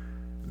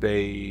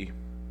 they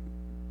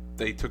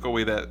took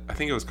away that, I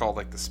think it was called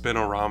like the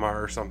Spinorama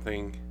or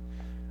something.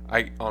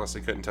 I honestly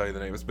couldn't tell you the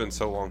name. It's been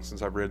so long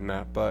since I've ridden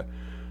that, but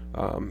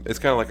it's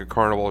kind of like a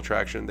carnival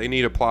attraction. They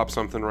need to plop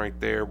something right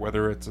there,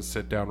 whether it's a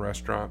sit-down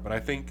restaurant. But I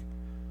think,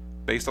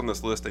 based on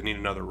this list, they need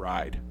another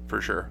ride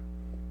for sure.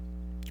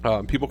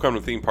 People come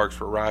to theme parks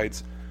for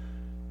rides,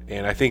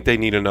 and I think they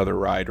need another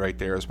ride right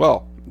there as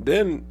well.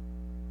 Then,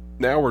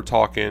 now we're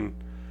talking,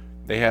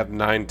 they have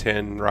 9,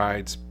 10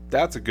 rides.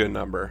 That's a good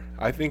number.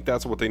 I think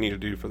that's what they need to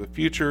do for the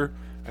future.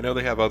 I know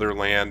they have other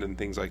land and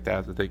things like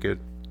that they could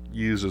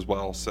use as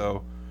well.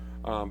 So,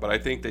 but I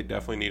think they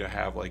definitely need to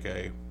have like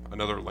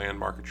another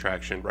landmark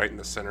attraction right in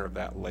the center of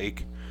that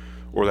lake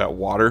or that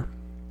water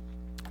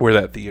where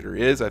that theater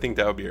is. I think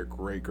that would be a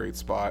great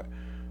spot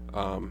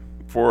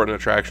for an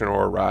attraction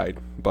or a ride.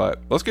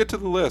 But let's get to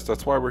the list.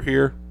 That's why we're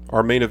here.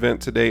 Our main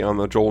event today on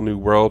the Joel New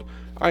World.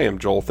 I am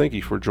Joel. Thank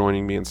you for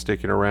joining me and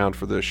sticking around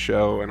for this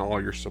show and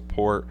all your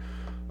support.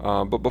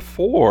 But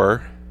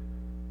before,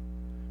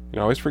 I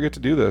always forget to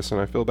do this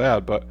and I feel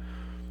bad, but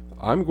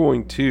I'm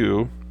going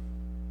to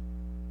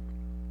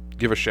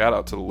give a shout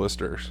out to the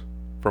listeners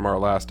from our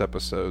last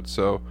episode.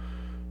 So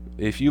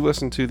if you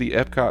listen to the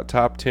Epcot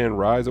Top 10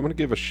 Rides, I'm going to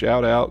give a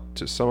shout out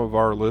to some of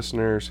our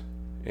listeners,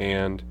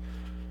 and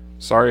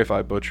sorry if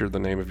I butchered the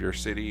name of your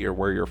city or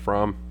where you're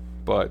from,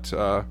 but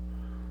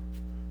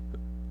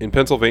in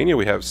Pennsylvania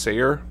we have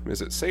Sayre.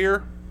 Is it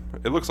Sayre?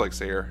 It looks like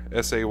Sayre.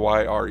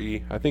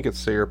 Sayre. I think it's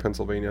Sayre,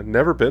 Pennsylvania.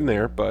 Never been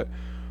there, but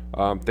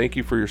thank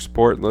you for your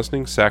support and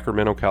listening.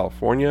 Sacramento,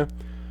 California.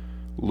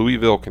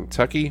 Louisville,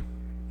 Kentucky.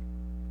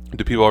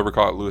 Do people ever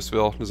call it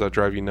Louisville? Does that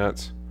drive you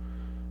nuts?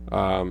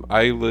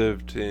 I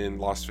lived in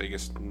Las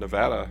Vegas,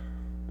 Nevada.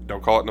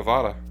 Don't call it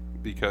Nevada,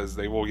 because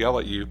they will yell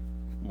at you.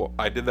 Well,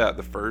 I did that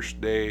the first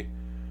day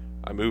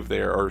I moved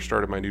there or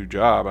started my new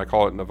job. I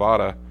call it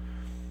Nevada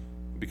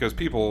because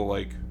people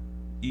like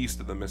east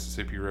of the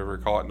Mississippi River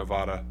call it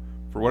Nevada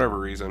for whatever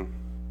reason.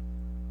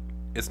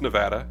 It's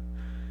Nevada.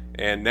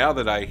 And now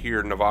that I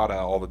hear Nevada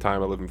all the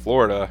time, I live in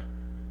Florida,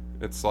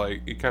 it's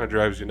like, it kind of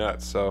drives you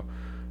nuts. So,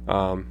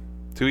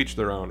 to each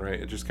their own, right?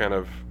 It just kind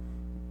of,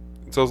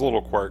 it's those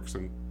little quirks.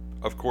 And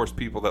of course,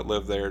 people that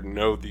live there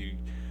know the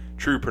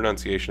true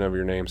pronunciation of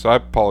your name. So I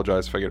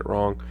apologize if I get it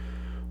wrong.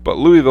 But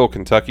Louisville,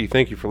 Kentucky,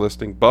 thank you for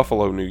listening.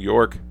 Buffalo, New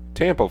York.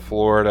 Tampa,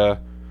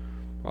 Florida,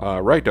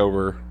 right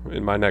over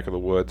in my neck of the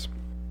woods.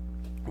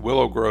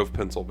 Willow Grove,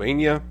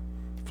 Pennsylvania.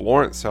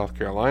 Florence, South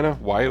Carolina.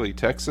 Wiley,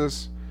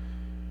 Texas.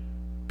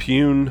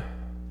 Pune,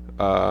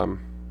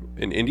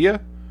 in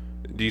India.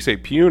 Do you say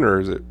Pune or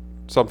is it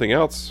something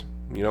else?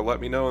 Let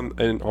me know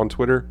on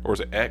Twitter. Or is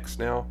it X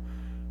now?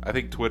 I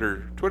think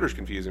Twitter's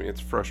confusing me. It's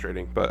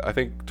frustrating. But I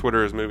think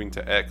Twitter is moving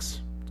to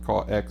X.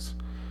 Call it X.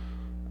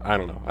 I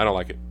don't know. I don't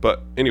like it.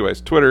 But anyways,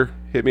 Twitter,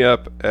 hit me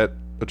up at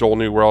Joel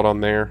New World on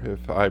there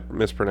if I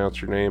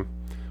mispronounce your name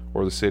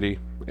or the city.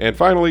 And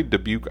finally,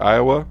 Dubuque,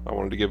 Iowa. I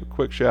wanted to give a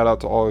quick shout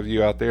out to all of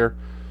you out there.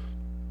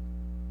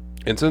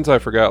 And since I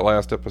forgot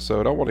last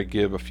episode, I want to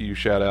give a few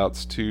shout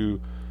outs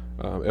to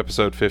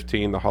episode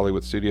 15, the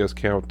Hollywood Studios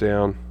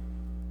Countdown.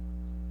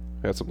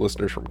 I had some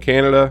listeners from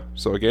Canada.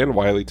 So again,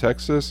 Wiley,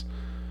 Texas,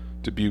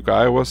 Dubuque,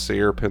 Iowa,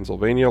 Sayre,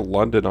 Pennsylvania,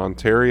 London,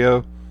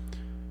 Ontario,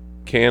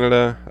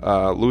 Canada,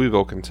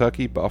 Louisville,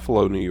 Kentucky,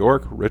 Buffalo, New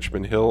York,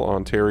 Richmond Hill,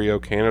 Ontario,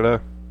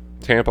 Canada,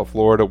 Tampa,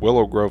 Florida,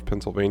 Willow Grove,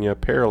 Pennsylvania,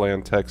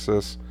 Pearland,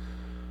 Texas,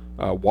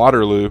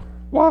 Waterloo,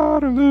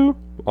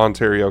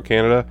 Ontario,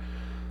 Canada,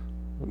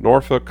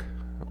 Norfolk,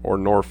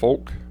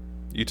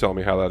 you tell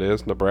me how that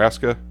is,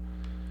 Nebraska,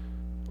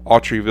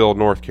 Autryville,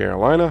 North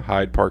Carolina,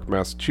 Hyde Park,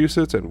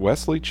 Massachusetts, and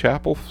Wesley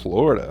Chapel,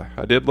 Florida.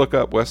 I did look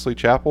up Wesley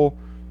Chapel,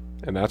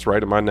 and that's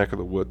right in my neck of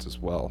the woods as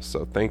well.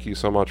 So thank you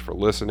so much for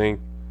listening.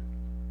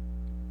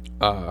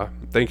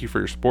 Thank you for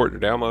your support,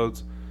 your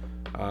downloads.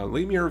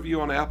 Leave me a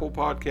review on Apple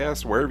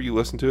Podcasts, wherever you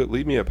listen to it.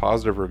 Leave me a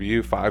positive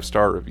review,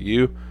 5-star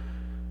review.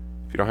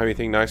 If you don't have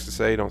anything nice to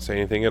say, don't say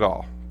anything at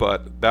all.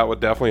 But that would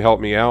definitely help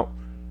me out.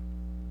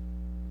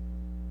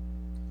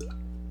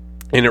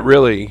 And it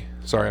really,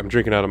 sorry, I'm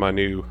drinking out of my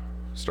new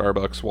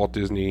Starbucks Walt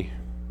Disney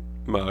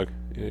mug.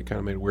 It kind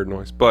of made a weird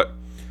noise. But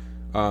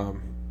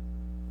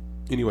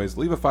anyways,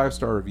 leave a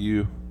 5-star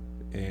review,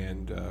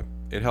 and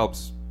it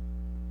helps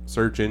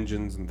search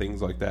engines and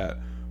things like that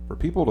for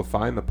people to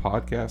find the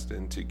podcast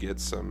and to get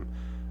some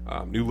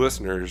new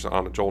listeners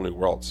on A Joel New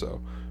World.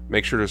 So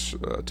make sure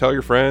to tell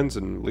your friends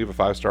and leave a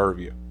 5-star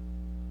review.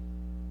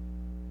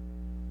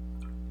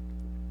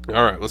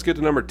 All right, let's get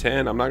to number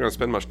 10. I'm not going to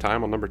spend much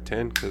time on number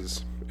 10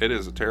 because it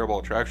is a terrible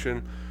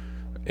attraction,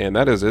 and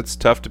that is It's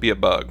Tough to Be a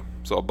Bug.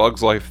 So a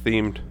Bug's Life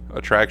themed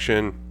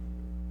attraction.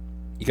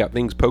 You got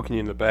things poking you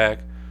in the back.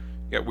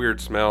 You got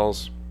weird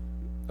smells.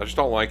 I just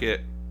don't like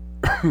it.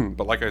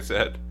 But like I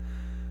said,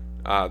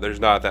 there's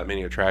not that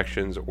many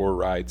attractions or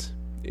rides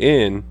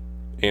in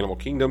Animal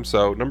Kingdom.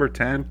 So number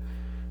 10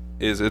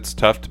 is It's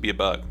Tough to Be a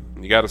Bug.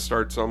 You got to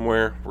start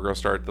somewhere. We're going to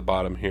start at the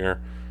bottom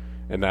here,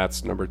 and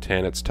that's number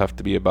 10. It's Tough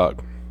to Be a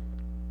Bug.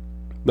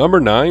 Number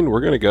 9,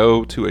 we're going to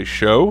go to a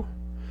show,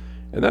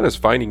 and that is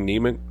Finding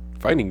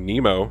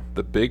Nemo,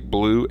 The Big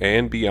Blue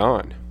and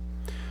Beyond.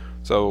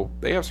 So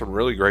they have some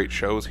really great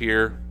shows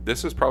here.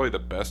 This is probably the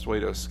best way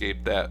to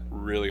escape that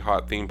really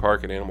hot theme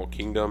park in Animal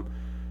Kingdom.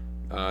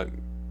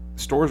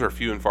 Stores are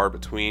few and far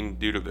between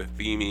due to the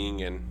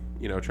theming and,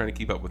 trying to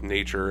keep up with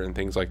nature and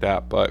things like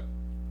that. But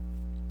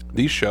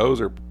these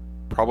shows are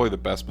probably the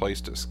best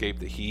place to escape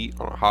the heat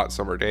on a hot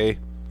summer day.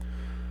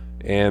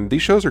 And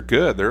these shows are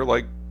good. They're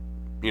like,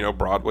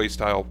 Broadway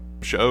style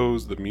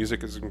shows. The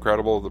music is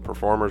incredible. The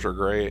performers are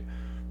great.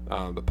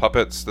 The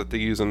puppets that they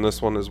use in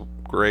this one is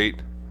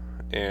great.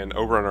 And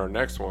over on our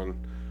next one,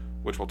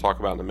 which we'll talk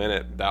about in a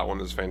minute, that one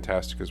is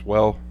fantastic as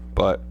well.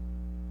 But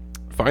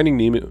Finding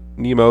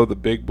Nemo, The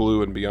Big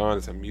Blue and Beyond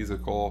is a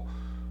musical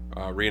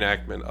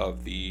reenactment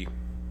of the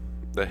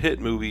hit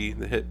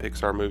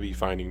Pixar movie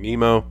Finding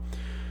Nemo.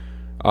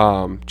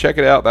 Check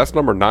it out. That's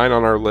number 9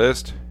 on our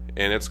list,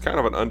 and it's kind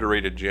of an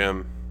underrated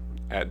gem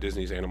at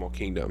Disney's Animal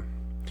Kingdom.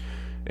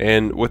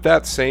 And with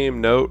that same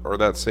note, or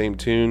that same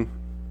tune,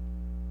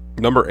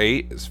 number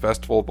 8 is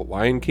Festival of the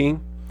Lion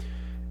King.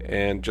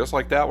 And just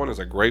like that one is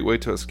a great way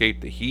to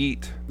escape the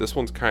heat. This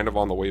one's kind of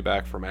on the way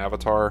back from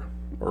Avatar,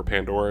 or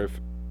Pandora,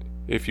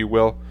 if you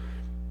will.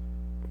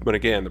 But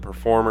again, the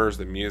performers,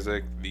 the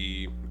music,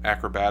 the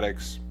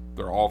acrobatics,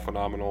 they're all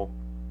phenomenal.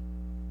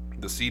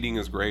 The seating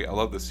is great. I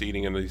love the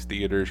seating in these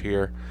theaters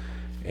here.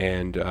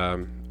 And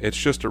it's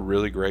just a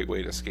really great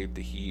way to escape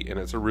the heat. And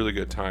it's a really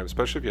good time,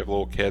 especially if you have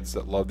little kids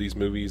that love these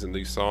movies and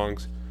these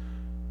songs.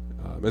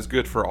 It's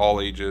good for all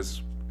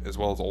ages, as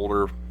well as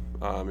older.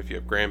 If you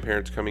have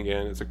grandparents coming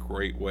in, it's a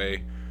great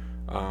way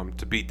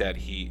to beat that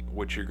heat,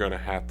 which you're going to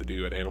have to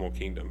do at Animal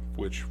Kingdom,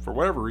 which for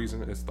whatever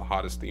reason is the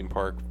hottest theme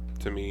park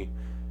to me,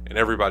 and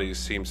everybody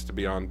seems to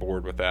be on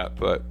board with that.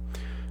 But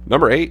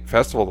number 8,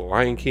 Festival of the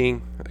Lion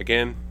King.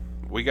 Again,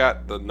 we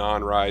got the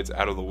non-rides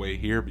out of the way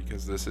here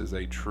because this is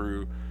a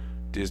true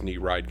Disney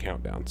ride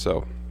countdown.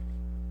 So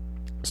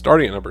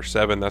starting at number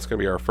 7, that's going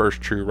to be our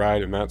first true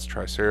ride, and that's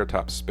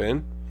Triceratops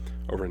Spin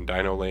over in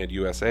Dino Land,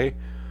 USA.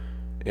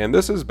 And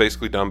this is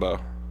basically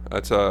Dumbo.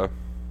 It's a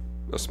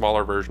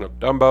smaller version of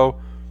Dumbo.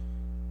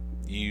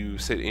 You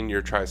sit in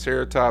your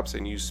Triceratops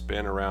and you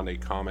spin around a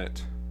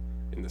comet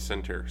in the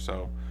center.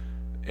 So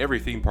every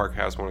theme park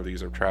has one of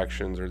these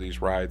attractions or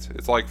these rides.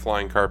 It's like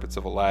Flying Carpets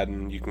of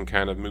Aladdin. You can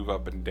kind of move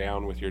up and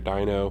down with your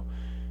dino,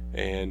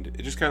 and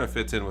it just kind of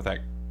fits in with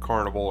that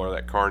carnival or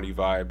that carny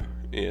vibe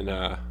in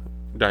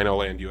Dino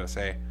Land,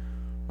 USA,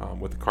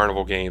 with the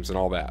carnival games and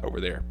all that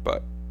over there.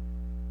 But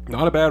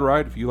not a bad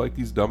ride if you like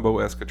these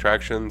Dumbo-esque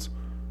attractions.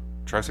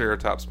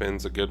 Triceratops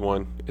Spin's a good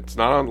one. It's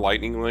not on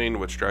Lightning Lane,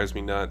 which drives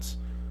me nuts,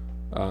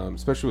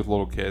 especially with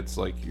little kids.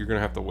 Like, you're going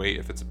to have to wait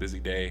if it's a busy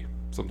day,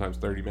 sometimes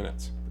 30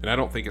 minutes. And I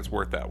don't think it's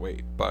worth that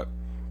wait, but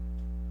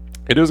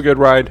it is a good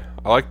ride.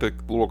 I like the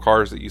little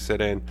cars that you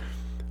sit in.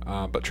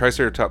 But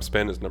Triceratops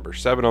Spin is number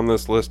 7 on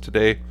this list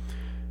today.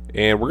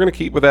 And we're going to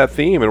keep with that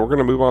theme, and we're going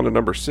to move on to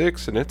number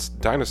 6, and it's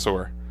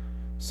Dinosaur.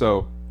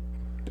 So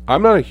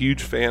I'm not a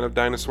huge fan of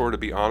Dinosaur, to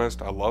be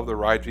honest. I love the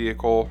ride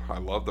vehicle. I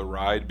love the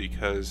ride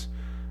because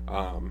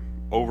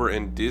over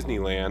in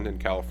Disneyland in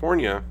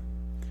California,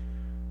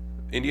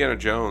 Indiana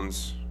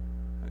Jones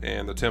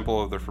and the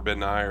Temple of the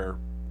Forbidden Eye are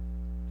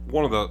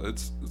one of the,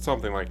 it's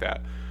something like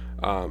that.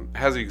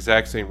 Has the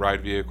exact same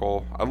ride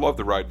vehicle. I love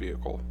the ride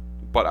vehicle,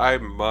 but I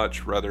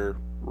much rather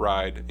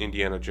ride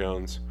Indiana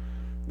Jones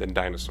than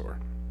Dinosaur.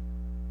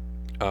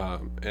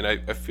 And I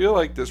feel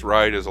like this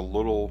ride is a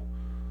little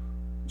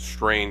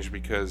strange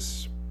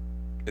because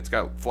it's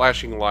got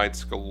flashing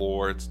lights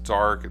galore. It's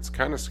dark. It's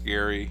kind of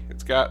scary.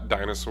 It's got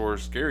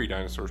dinosaurs, scary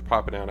dinosaurs,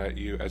 popping out at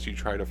you as you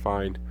try to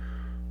find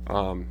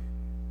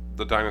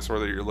the dinosaur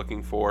that you're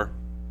looking for.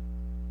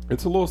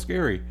 It's a little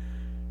scary,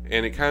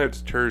 and it kind of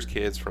deters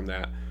kids from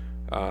that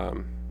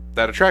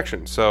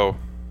attraction. So,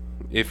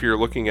 if you're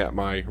looking at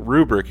my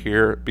rubric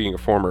here, being a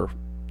former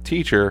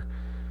teacher,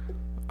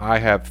 I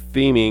have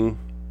theming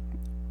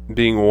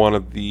being one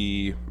of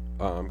the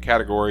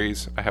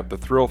categories. I have the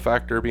thrill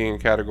factor being a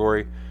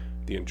category,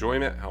 the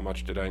enjoyment, how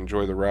much did I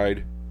enjoy the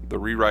ride, the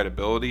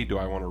rewritability, do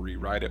I want to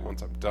rewrite it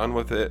once I'm done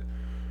with it,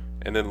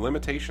 and then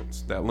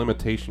limitations. That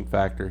limitation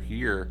factor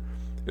here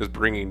is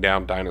bringing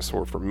down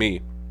Dinosaur for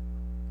me.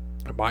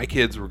 My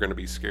kids were going to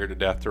be scared to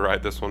death to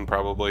ride this one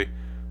probably.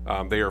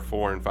 They are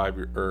 4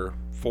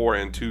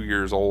 and 2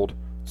 years old,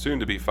 soon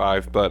to be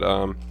 5,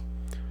 but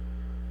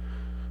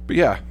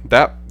yeah,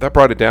 that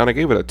brought it down. I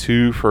gave it a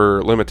 2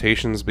 for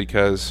limitations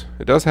because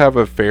it does have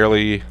a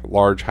fairly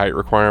large height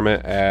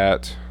requirement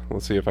at,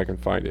 let's see if I can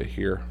find it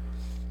here,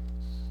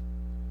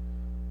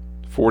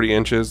 40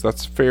 inches.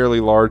 That's fairly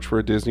large for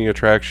a Disney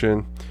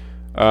attraction.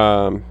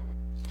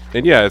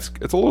 And yeah, it's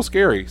a little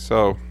scary.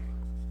 So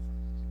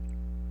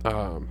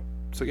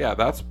yeah,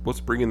 that's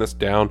what's bringing this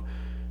down.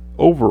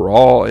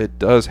 Overall, it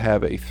does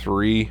have a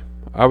 3.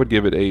 I would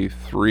give it a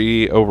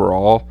 3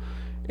 overall,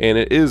 and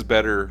it is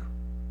better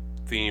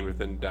themed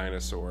than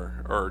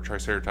Dinosaur or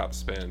Triceratops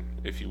Spin,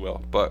 if you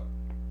will. But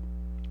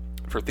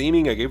for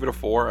theming, I gave it a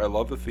 4. I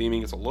love the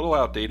theming. It's a little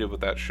outdated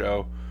with that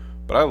show,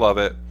 but I love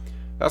it.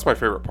 That's my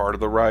favorite part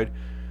of the ride.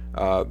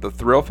 The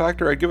thrill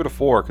factor, I'd give it a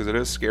 4 because it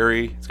is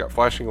scary. It's got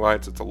flashing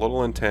lights. It's a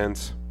little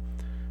intense.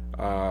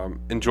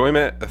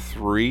 Enjoyment, a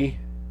 3.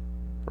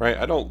 Right?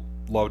 I don't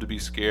love to be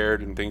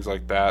scared and things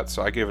like that,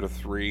 so I give it a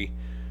 3.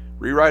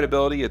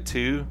 Rewritability, a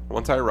 2.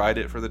 Once I ride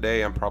it for the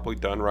day, I'm probably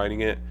done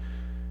riding it.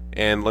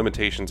 And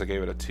limitations, I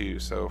gave it a 2.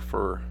 So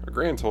for a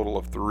grand total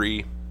of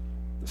 3,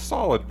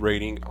 solid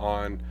rating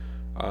on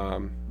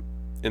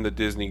in the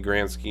Disney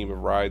grand scheme of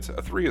rides.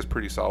 A 3 is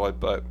pretty solid,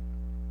 but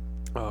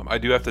I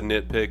do have to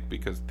nitpick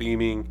because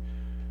theming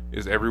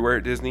is everywhere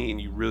at Disney, and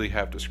you really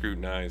have to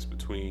scrutinize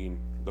between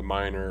the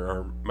minor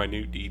or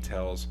minute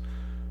details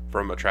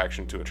from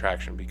attraction to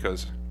attraction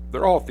because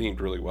they're all themed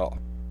really well.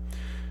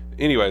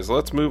 Anyways,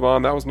 let's move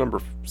on. That was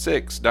number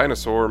 6,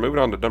 Dinosaur. Moving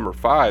on to number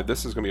 5.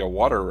 This is going to be a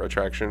water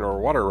attraction or a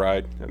water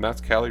ride, and that's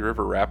Kali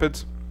River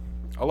Rapids.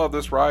 I love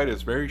this ride.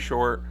 It's very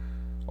short.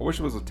 I wish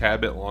it was a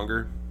tad bit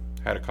longer.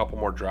 Had a couple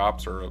more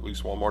drops, or at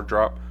least one more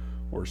drop,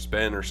 or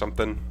spin or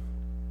something.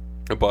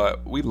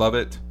 But we love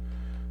it.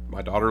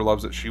 My daughter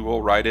loves it. She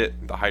will ride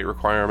it. The height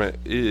requirement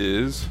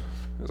is,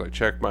 as I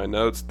check my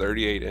notes,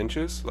 38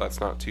 inches. So that's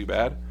not too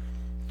bad.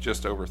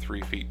 Just over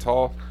 3 feet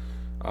tall.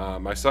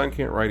 My son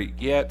can't ride it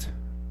yet,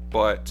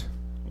 but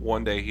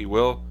one day he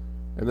will.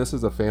 And this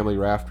is a family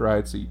raft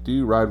ride, so you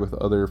do ride with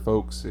other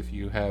folks if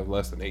you have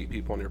less than 8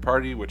 people in your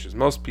party, which is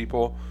most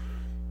people.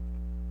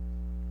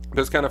 But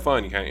it's kind of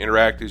fun. You kind of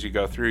interact as you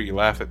go through. You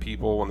laugh at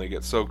people when they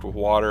get soaked with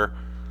water.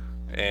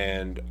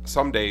 And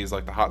some days,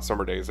 like the hot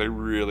summer days, they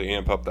really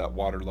amp up that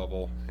water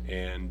level.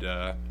 And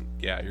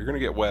yeah, you're going to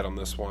get wet on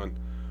this one.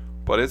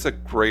 But it's a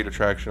great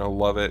attraction. I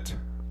love it.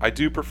 I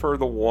do prefer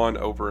the one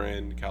over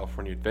in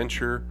California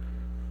Adventure.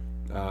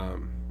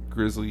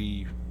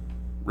 Grizzly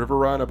River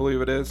Run, I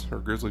believe it is, or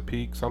Grizzly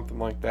Peak, something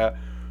like that.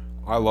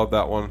 I love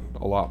that one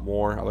a lot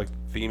more. I like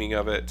the theming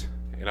of it,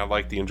 and I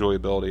like the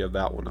enjoyability of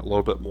that one a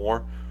little bit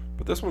more.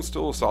 But this one's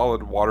still a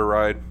solid water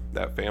ride,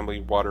 that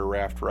family water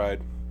raft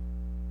ride.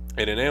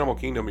 And in Animal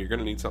Kingdom, you're going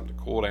to need something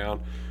to cool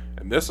down,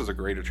 and this is a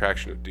great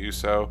attraction to do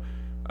so.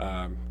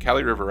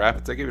 Kali River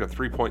Rapids, I gave it a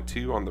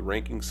 3.2 on the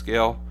ranking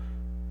scale,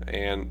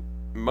 and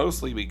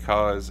mostly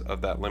because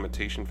of that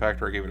limitation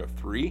factor, I gave it a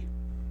 3.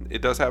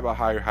 It does have a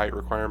higher height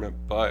requirement,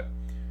 but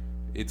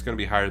it's going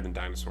to be higher than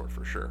Dinosaur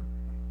for sure.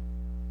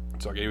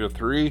 So I gave it a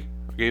 3.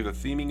 I gave the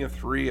theming a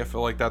 3. I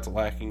feel like that's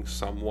lacking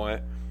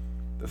somewhat.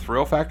 The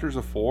thrill factor is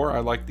a 4. I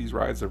like these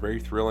rides. They're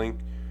very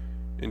thrilling.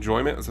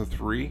 Enjoyment is a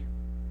 3.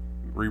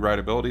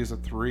 Rewritability is a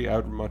 3. I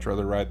would much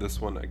rather ride this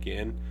one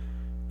again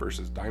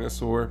versus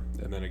Dinosaur.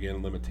 And then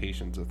again,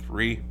 limitations a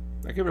 3.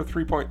 I give it a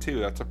 3.2.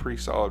 That's a pretty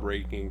solid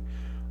ranking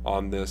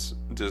on this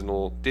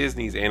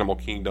Disney's Animal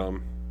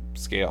Kingdom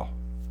scale.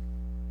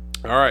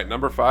 All right,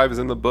 number 5 is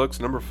in the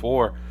books. Number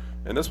 4,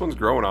 and this one's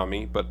growing on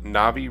me, but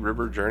Na'vi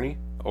River Journey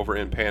over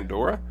in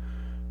Pandora.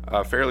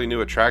 A fairly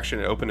new attraction.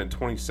 It opened in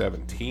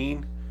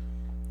 2017.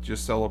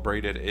 Just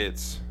celebrated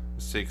its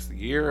 6th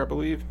year, I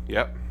believe.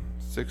 Yep,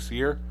 6th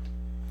year.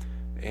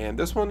 And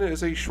this one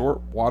is a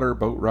short water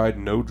boat ride,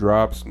 no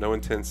drops, no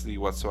intensity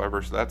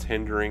whatsoever. So that's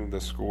hindering the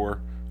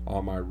score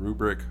on my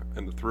rubric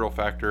and the thrill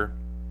factor.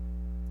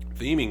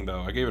 Theming,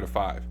 though, I gave it a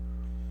 5.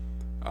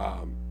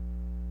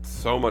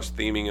 So much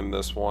theming in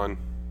this one.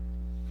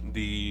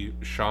 The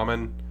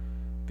shaman,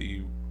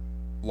 the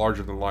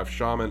larger than life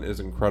shaman, is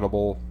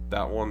incredible.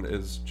 That one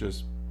is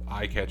just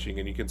eye catching,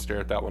 and you can stare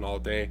at that one all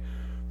day.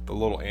 The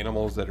little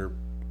animals that are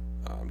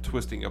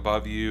twisting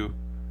above you,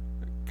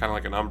 kind of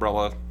like an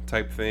umbrella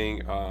type thing.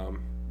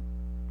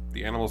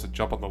 The animals that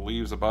jump on the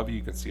leaves above you,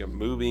 you can see them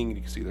moving,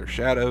 you can see their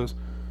shadows,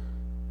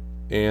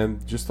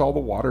 and just all the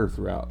water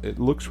throughout. It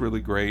looks really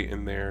great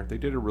in there. They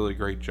did a really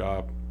great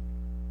job.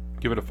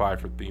 Give it a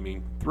 5 for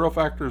theming. Thrill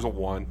factor is a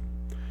 1.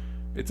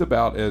 It's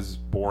about as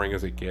boring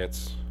as it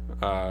gets.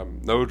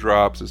 No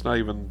drops. Doesn't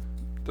even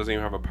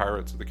have a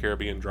Pirates of the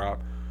Caribbean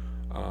drop.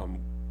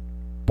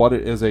 But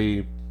it is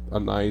a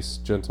nice,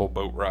 gentle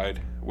boat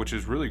ride, which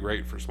is really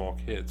great for small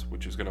kids,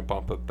 which is going to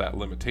bump up that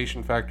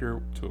limitation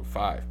factor to a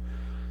 5.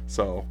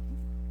 So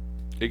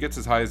it gets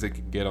as high as it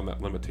can get on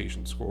that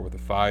limitation score with a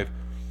 5,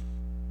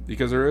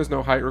 because there is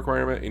no height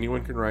requirement.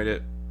 Anyone can ride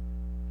it.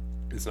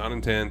 It's not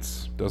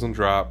intense, doesn't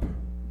drop.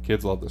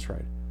 Kids love this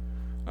ride.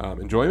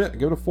 Enjoyment, I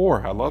give it a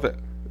 4. I love it.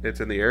 It's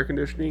in the air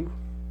conditioning.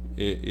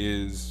 It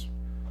is.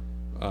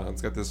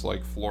 It's got this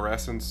like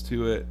fluorescence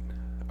to it.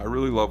 I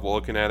really love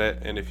looking at it.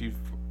 And if you've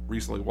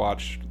recently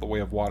watched The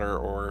Way of Water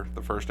or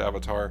the first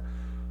Avatar,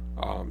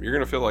 you're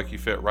gonna feel like you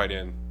fit right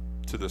in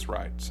to this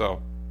ride.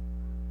 So,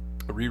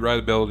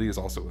 re-rideability is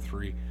also a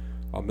 3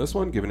 on this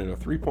one, giving it a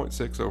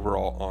 3.6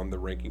 overall on the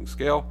ranking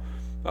scale.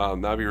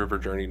 Navi River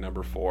Journey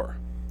number 4.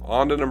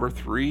 On to number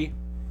 3,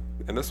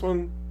 and this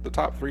one, the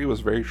top 3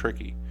 was very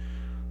tricky.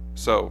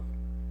 So,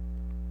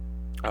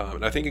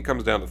 and I think it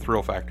comes down to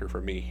thrill factor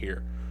for me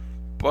here.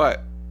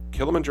 But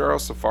Kilimanjaro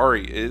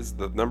Safari is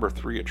the number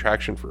 3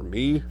 attraction for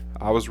me.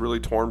 I was really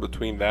torn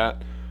between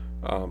that.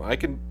 I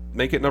can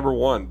make it number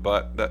 1,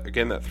 but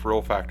that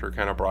thrill factor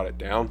kind of brought it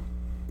down.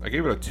 I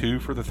gave it a 2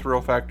 for the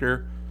thrill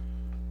factor.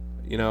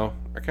 You know,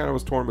 I kind of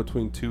was torn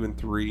between 2 and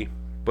 3,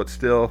 but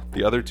still,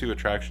 the other 2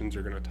 attractions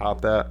are going to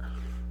top that.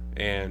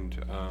 And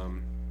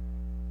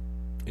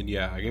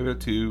yeah, I gave it a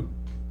 2.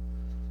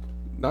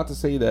 Not to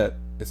say that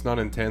it's not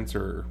intense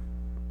or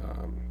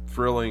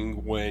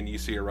thrilling when you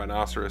see a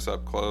rhinoceros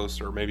up close,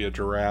 or maybe a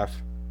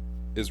giraffe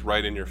is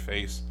right in your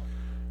face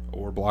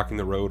or blocking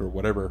the road or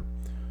whatever.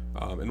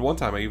 And one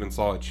time I even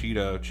saw a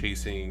cheetah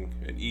chasing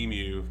an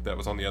emu that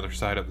was on the other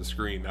side of the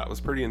screen. That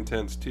was pretty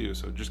intense too.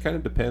 So it just kind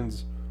of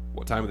depends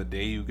what time of the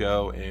day you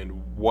go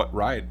and what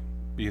ride,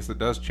 because it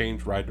does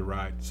change ride to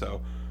ride. So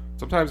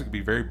sometimes it can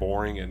be very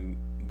boring and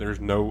there's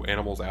no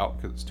animals out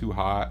because it's too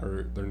hot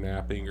or they're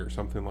napping or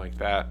something like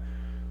that.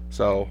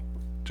 So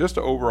just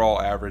an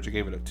overall average, I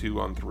gave it a 2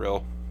 on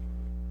thrill.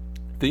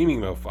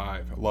 Theming, though,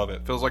 5. I love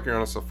it. Feels like you're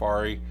on a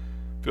safari.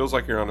 Feels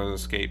like you're on an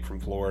escape from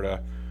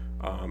Florida.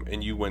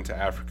 And you went to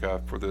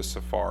Africa for this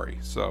safari.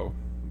 So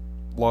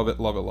love it,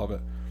 love it, love it.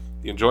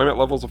 The enjoyment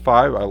level's a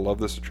 5. I love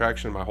this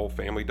attraction. My whole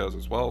family does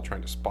as well,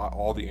 trying to spot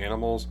all the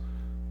animals.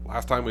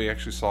 Last time we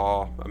actually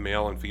saw a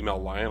male and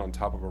female lion on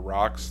top of a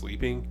rock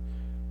sleeping.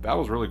 That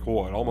was really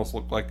cool. It almost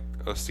looked like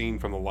a scene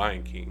from The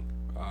Lion King.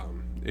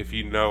 If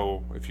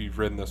you've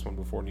ridden this one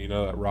before and you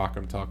know that rock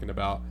I'm talking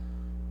about,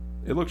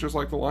 it looks just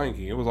like The Lion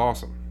King. It was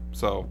awesome.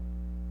 So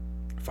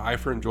 5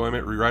 for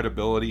enjoyment.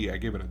 Rerideability, I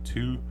gave it a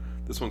 2.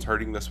 This one's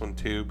hurting this one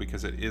too,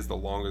 because it is the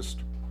longest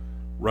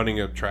running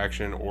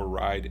attraction or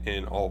ride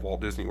in all of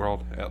Walt Disney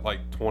World at like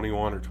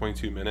 21 or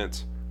 22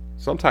 minutes.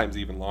 Sometimes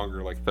even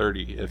longer, like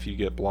 30 if you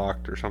get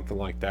blocked or something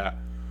like that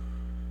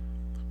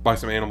by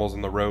some animals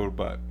in the road.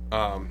 But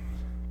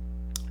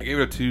I gave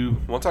it a 2.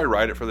 Once I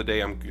ride it for the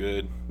day, I'm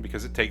good,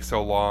 because it takes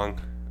so long,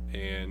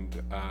 and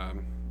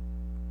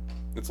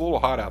it's a little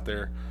hot out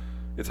there.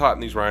 It's hot in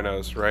these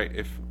rhinos, right?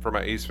 If for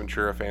my Ace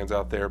Ventura fans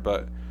out there,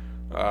 but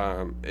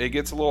it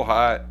gets a little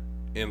hot.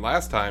 And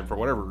last time, for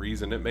whatever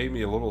reason, it made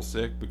me a little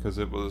sick because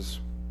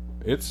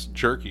it's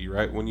jerky,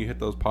 right? When you hit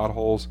those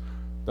potholes,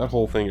 that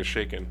whole thing is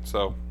shaking.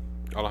 So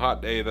on a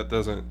hot day, that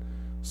doesn't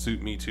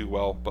suit me too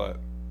well, but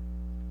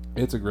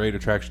it's a great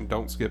attraction.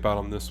 Don't skip out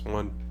on this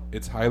one.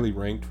 It's highly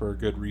ranked for a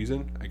good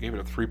reason. I gave it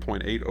a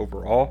 3.8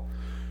 overall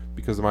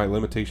because of my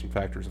limitation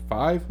factor is a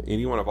 5.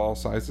 Anyone of all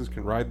sizes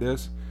can ride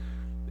this,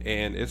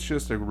 and it's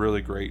just a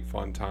really great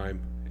fun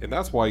time. And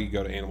that's why you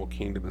go to Animal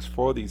Kingdom, is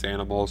for these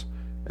animals.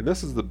 And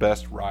this is the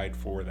best ride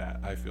for that,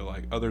 I feel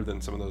like, other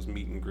than some of those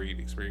meet and greet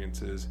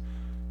experiences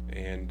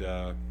and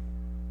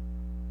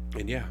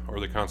yeah, or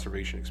the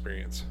conservation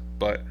experience.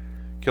 But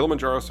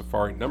Kilimanjaro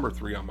Safari, number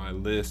 3 on my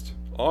list.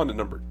 On to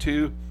number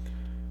 2.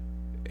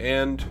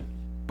 And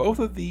both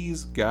of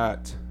these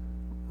got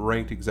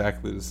ranked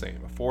exactly the same,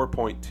 a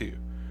 4.2.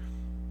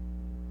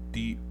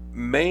 The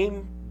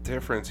main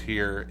difference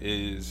here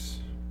is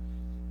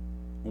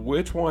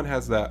which one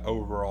has that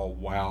overall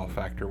wow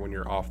factor when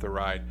you're off the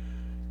ride.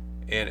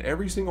 And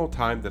every single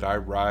time that I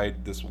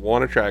ride this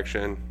one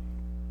attraction,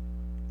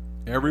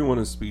 everyone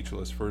is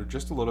speechless for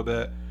just a little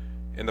bit.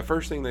 And the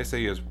first thing they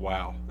say is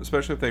wow,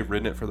 especially if they've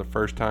ridden it for the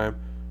first time.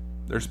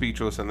 they're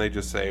speechless and they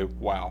just say,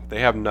 wow.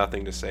 They have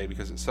nothing to say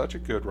because it's such a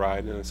good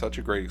ride and it's such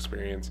a great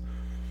experience.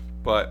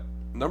 But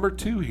number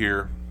 2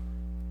 here,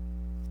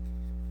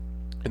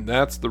 and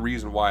that's the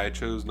reason why I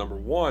chose number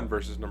 1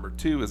 versus number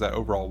 2, is that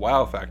overall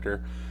wow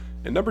factor.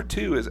 And number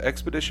 2 is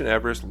Expedition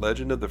Everest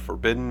Legend of the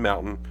Forbidden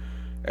Mountain.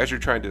 As you're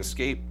trying to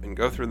escape and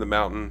go through the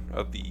mountain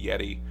of the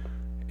Yeti.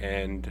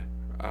 And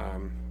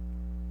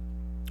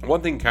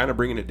one thing kind of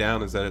bringing it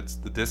down is that it's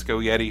the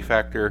Disco Yeti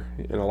factor.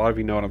 And a lot of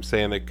you know what I'm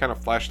saying. They kind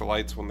of flash the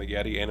lights when the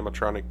Yeti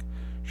animatronic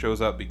shows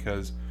up,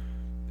 because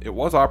it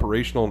was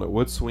operational and it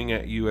would swing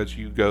at you as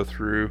you go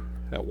through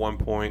at one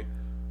point.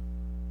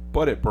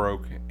 But it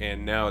broke,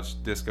 and now it's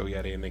Disco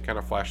Yeti, and they kind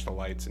of flash the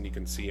lights and you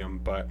can see them.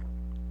 But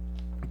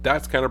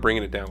that's kind of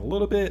bringing it down a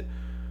little bit.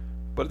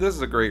 But this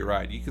is a great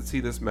ride. You can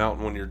see this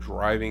mountain when you're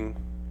driving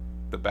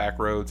the back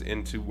roads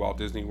into Walt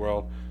Disney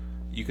World.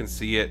 You can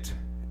see it.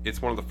 It's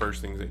one of the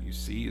first things that you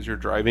see as you're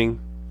driving.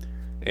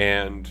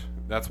 And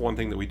that's one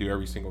thing that we do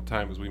every single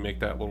time is we make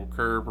that little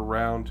curve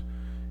around.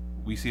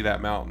 We see that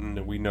mountain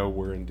and we know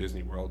we're in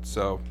Disney World.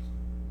 So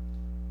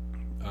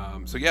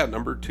yeah,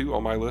 number 2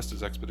 on my list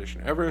is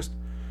Expedition Everest.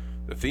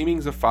 The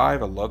theming's a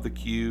 5. I love the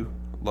queue.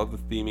 Love the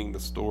theming, the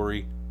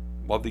story.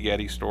 Love the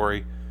Yeti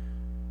story.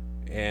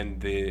 And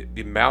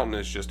the mountain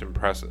is just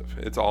impressive.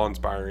 It's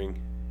awe-inspiring,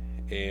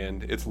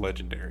 and it's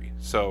legendary.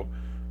 So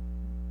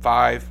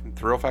 5,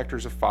 thrill factor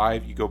is a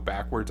 5. You go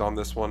backwards on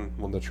this one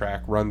when the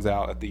track runs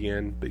out at the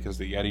end because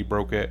the Yeti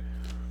broke it.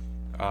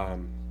 I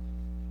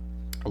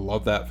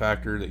love that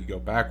factor that you go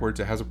backwards.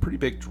 It has a pretty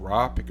big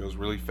drop. It goes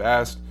really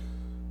fast.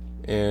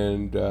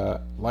 And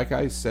like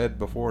I said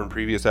before in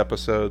previous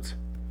episodes,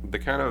 the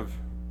kind of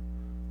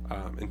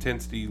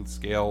intensity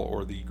scale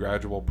or the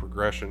gradual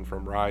progression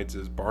from rides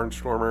is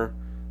Barnstormer,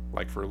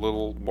 like for a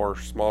little more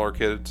smaller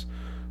kids.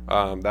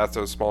 That's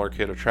a smaller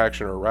kid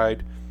attraction or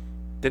ride.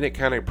 Then it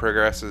kind of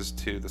progresses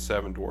to the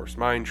Seven Dwarfs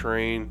Mine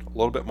Train, a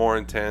little bit more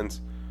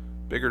intense,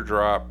 bigger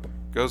drop,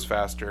 goes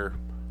faster,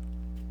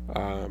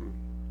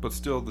 but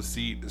still the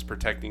seat is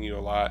protecting you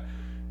a lot,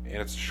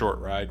 and it's a short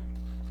ride.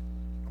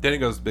 Then it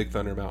goes to Big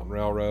Thunder Mountain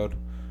Railroad.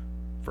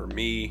 For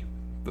me,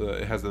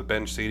 it has the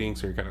bench seating,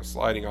 so you're kind of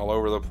sliding all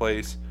over the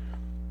place.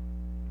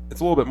 It's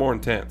a little bit more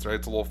intense, right?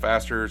 It's a little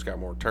faster. It's got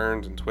more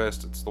turns and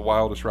twists. It's the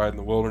wildest ride in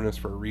the wilderness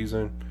for a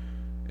reason.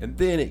 And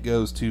then it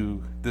goes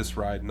to this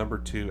ride, number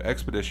 2,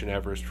 Expedition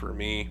Everest. For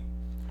me,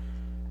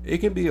 it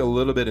can be a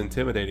little bit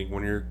intimidating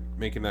when you're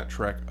making that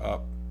trek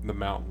up the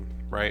mountain,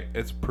 right?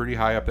 It's pretty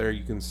high up there.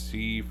 You can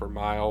see for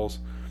miles.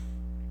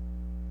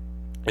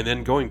 And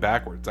then going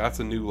backwards,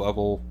 that's a new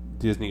level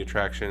Disney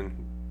attraction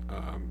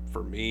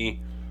for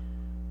me.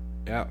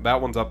 Yeah,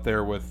 that one's up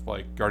there with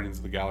like Guardians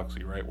of the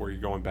Galaxy, right? Where you're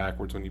going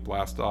backwards when you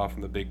blast off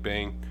in the Big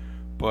Bang.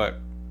 But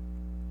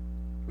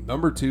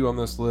number 2 on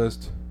this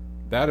list,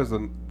 that is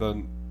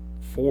the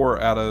 4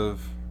 out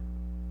of,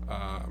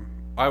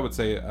 I would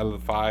say out of the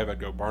 5, I'd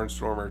go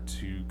Barnstormer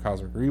to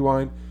Cosmic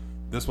Rewind.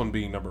 This one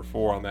being number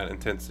 4 on that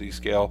intensity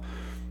scale.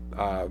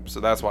 So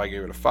that's why I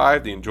gave it a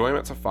 5. The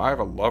enjoyment's a 5.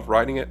 I love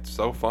riding it. It's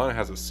so fun. It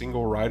has a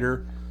single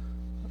rider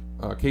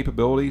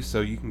capability,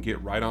 so you can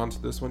get right onto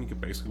this one. You can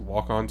basically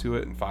walk onto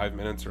it in 5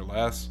 minutes or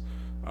less,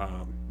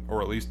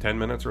 or at least 10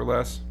 minutes or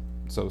less.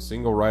 So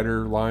single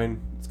rider line,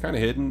 it's kind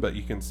of hidden, but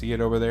you can see it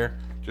over there.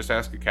 Just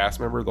ask a cast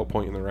member, they'll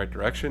point you in the right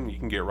direction. You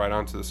can get right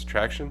onto this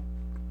attraction.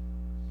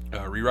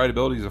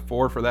 Rewritability is a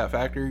 4 for that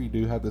factor. You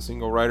do have the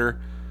single rider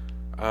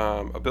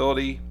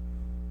ability.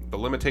 The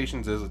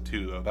limitations is a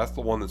 2 though. That's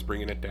the one that's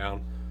bringing it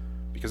down,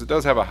 because it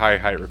does have a high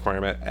height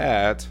requirement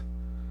at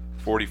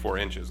 44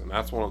 inches, and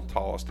that's one of the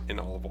tallest in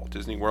all of Walt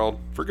Disney World,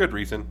 for good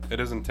reason. It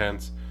is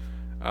intense.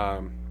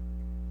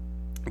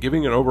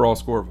 Giving an overall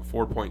score of a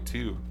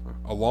 4.2,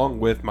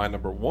 along with my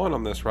number 1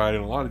 on this ride,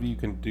 and a lot of you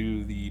can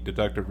do the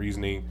deductive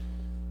reasoning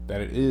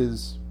that it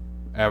is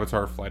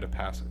Avatar Flight of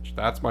Passage.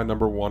 That's my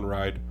number 1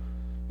 ride.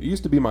 It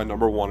used to be my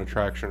number 1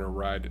 attraction or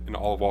ride in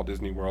all of Walt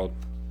Disney World.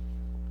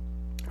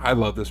 I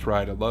love this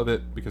ride. I love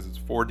it because it's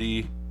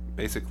 4D,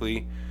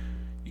 basically.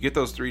 You get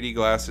those 3D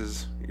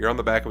glasses. You're on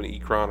the back of an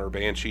Ikron or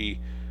Banshee.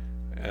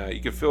 You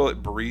can feel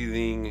it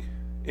breathing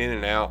in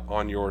and out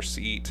on your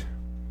seat,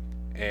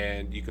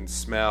 and you can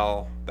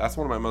smell. That's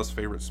one of my most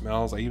favorite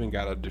smells. I even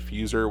got a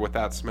diffuser with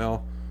that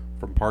smell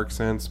from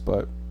ParkSense.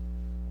 But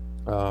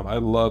I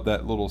love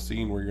that little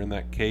scene where you're in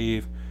that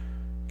cave,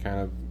 kind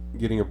of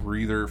getting a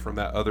breather from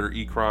that other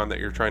Ikron that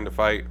you're trying to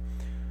fight.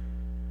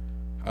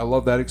 I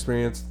love that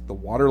experience. The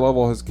water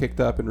level has kicked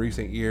up in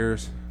recent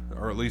years,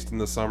 or at least in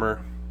the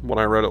summer. When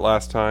I rode it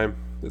last time,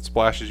 it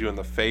splashes you in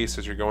the face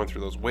as you're going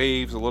through those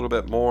waves a little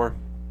bit more.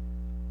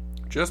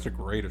 Just a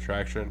great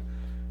attraction.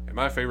 And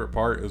my favorite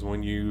part is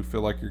when you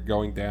feel like you're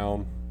going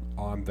down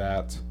on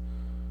that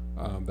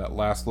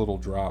last little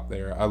drop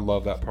there. I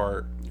love that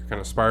part. You're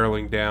kind of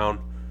spiraling down,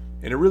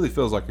 and it really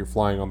feels like you're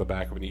flying on the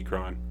back of an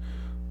Ikron.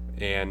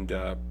 And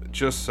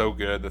just so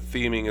good. The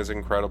theming is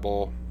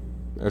incredible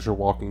as you're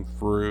walking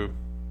through.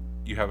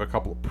 You have a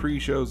couple of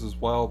pre-shows as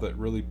well that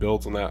really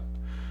builds on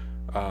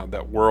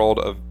that world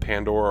of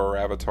Pandora or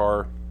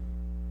Avatar.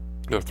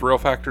 The thrill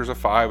factor is a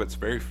 5. It's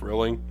very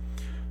thrilling.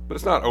 but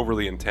it's not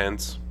overly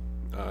intense.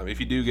 If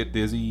you do get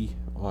dizzy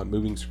on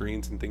moving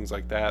screens and things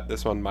like that,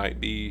 this one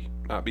might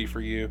not be for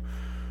you,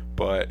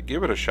 but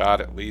give it a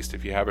shot at least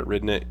if you haven't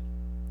ridden it.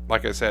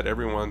 Like I said,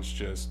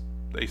 everyone's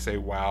they say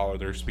wow or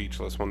they're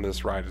speechless when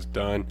this ride is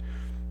done.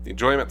 The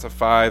enjoyment's a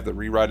 5, the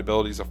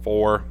re-rideability's a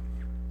 4,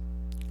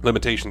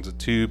 limitations a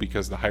 2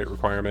 because the height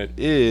requirement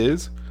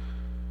is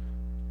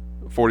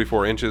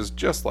 44 inches,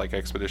 just like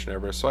Expedition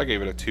Everest, so I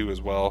gave it a 2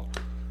 as well.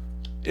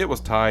 It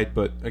was tied,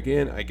 but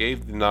again, I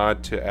gave the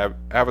nod to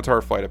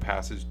Avatar Flight of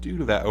Passage due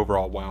to that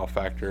overall wow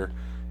factor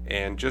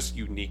and just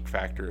unique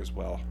factor as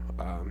well.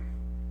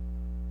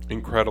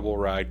 Incredible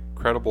ride,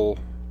 incredible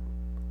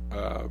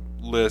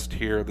list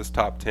here, this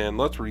top 10.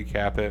 Let's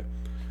recap it.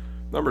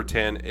 Number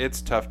 10,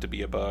 It's Tough to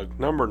Be a Bug.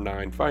 Number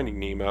 9, Finding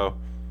Nemo,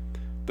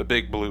 The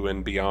Big Blue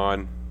and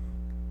Beyond.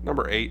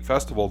 Number 8,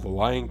 Festival of the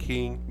Lion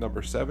King.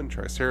 Number 7,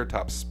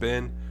 Triceratops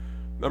Spin.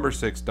 Number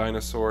 6,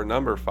 Dinosaur.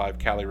 Number 5,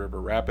 Kali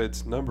River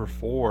Rapids. Number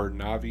 4,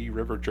 Navi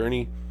River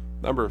Journey.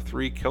 Number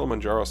 3,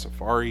 Kilimanjaro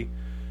Safari.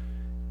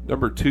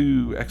 Number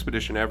 2,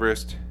 Expedition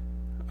Everest,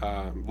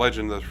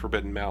 Legend of the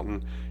Forbidden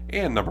Mountain.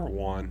 And number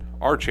 1,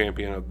 our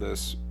champion of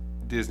this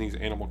Disney's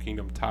Animal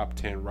Kingdom Top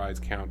 10 Rides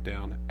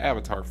Countdown,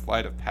 Avatar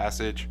Flight of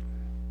Passage.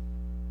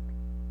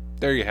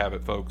 There you have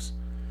it, folks.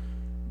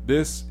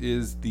 This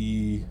is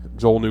the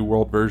Joel New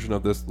World version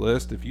of this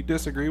list. If you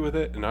disagree with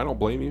it, and I don't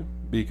blame you,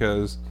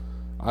 because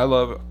I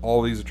love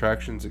all these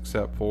attractions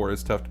except for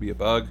It's Tough to Be a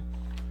Bug,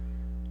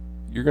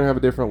 you're going to have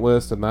a different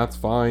list, and that's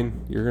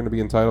fine. You're going to be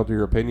entitled to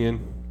your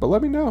opinion. But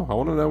let me know. I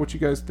want to know what you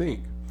guys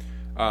think.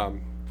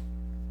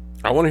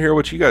 I want to hear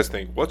what you guys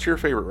think. What's your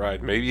favorite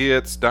ride? Maybe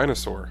it's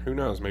Dinosaur. Who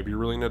knows? Maybe you're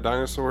really into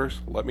dinosaurs.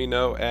 Let me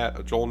know at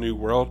A Joel New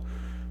World.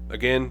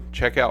 Again,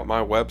 check out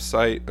my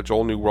website,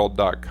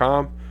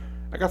 ajoelnewworld.com.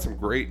 I got some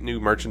great new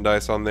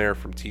merchandise on there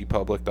from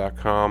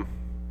tpublic.com.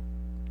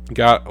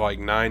 Got like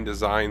 9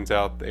 designs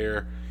out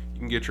there. You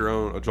can get your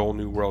own A Joel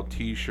New World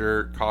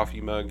t-shirt,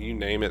 coffee mug, you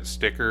name it,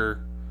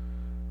 sticker,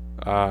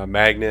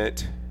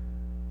 magnet,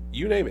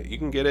 you name it. You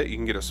can get it. You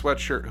can get a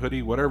sweatshirt,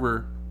 hoodie,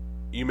 whatever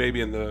you may be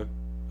in the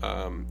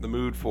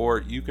mood for.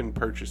 You can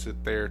purchase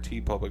it there,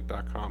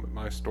 tpublic.com, at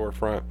my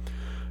storefront.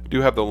 I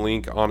do have the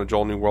link on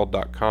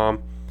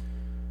ajoelnewworld.com.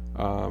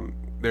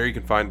 There you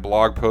can find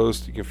blog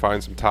posts, you can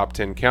find some top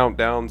 10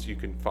 countdowns, you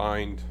can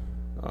find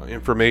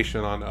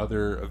information on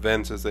other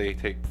events as they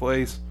take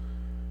place.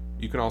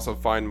 You can also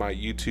find my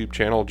YouTube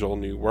channel, Joel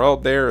New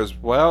World, there as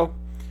well.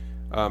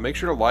 Make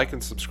sure to like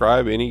and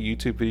subscribe any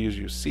YouTube videos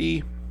you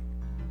see.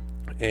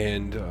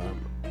 And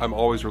I'm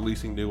always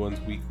releasing new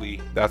ones weekly.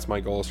 That's my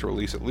goal, is to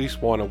release at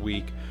least one a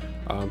week,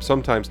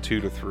 sometimes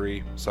 2 to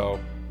 3. So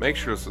make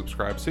sure to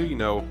subscribe so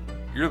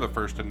you're the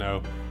first to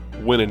know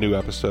when a new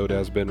episode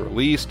has been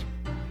released.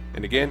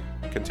 And again,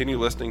 continue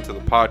listening to the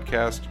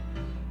podcast,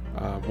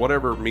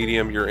 whatever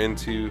medium you're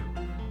into,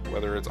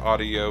 whether it's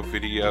audio,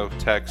 video,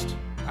 text.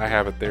 I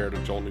have it there at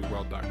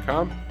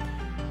ajoelnewworld.com.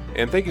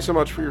 And thank you so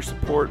much for your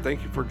support.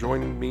 Thank you for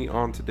joining me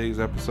on today's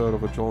episode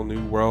of A Joel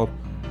New World.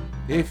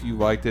 If you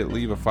liked it,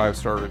 leave a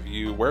 5-star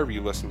review wherever you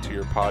listen to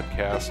your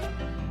podcast.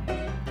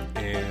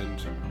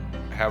 And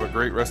have a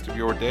great rest of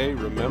your day.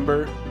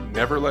 Remember,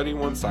 never let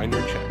anyone sign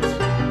your checks.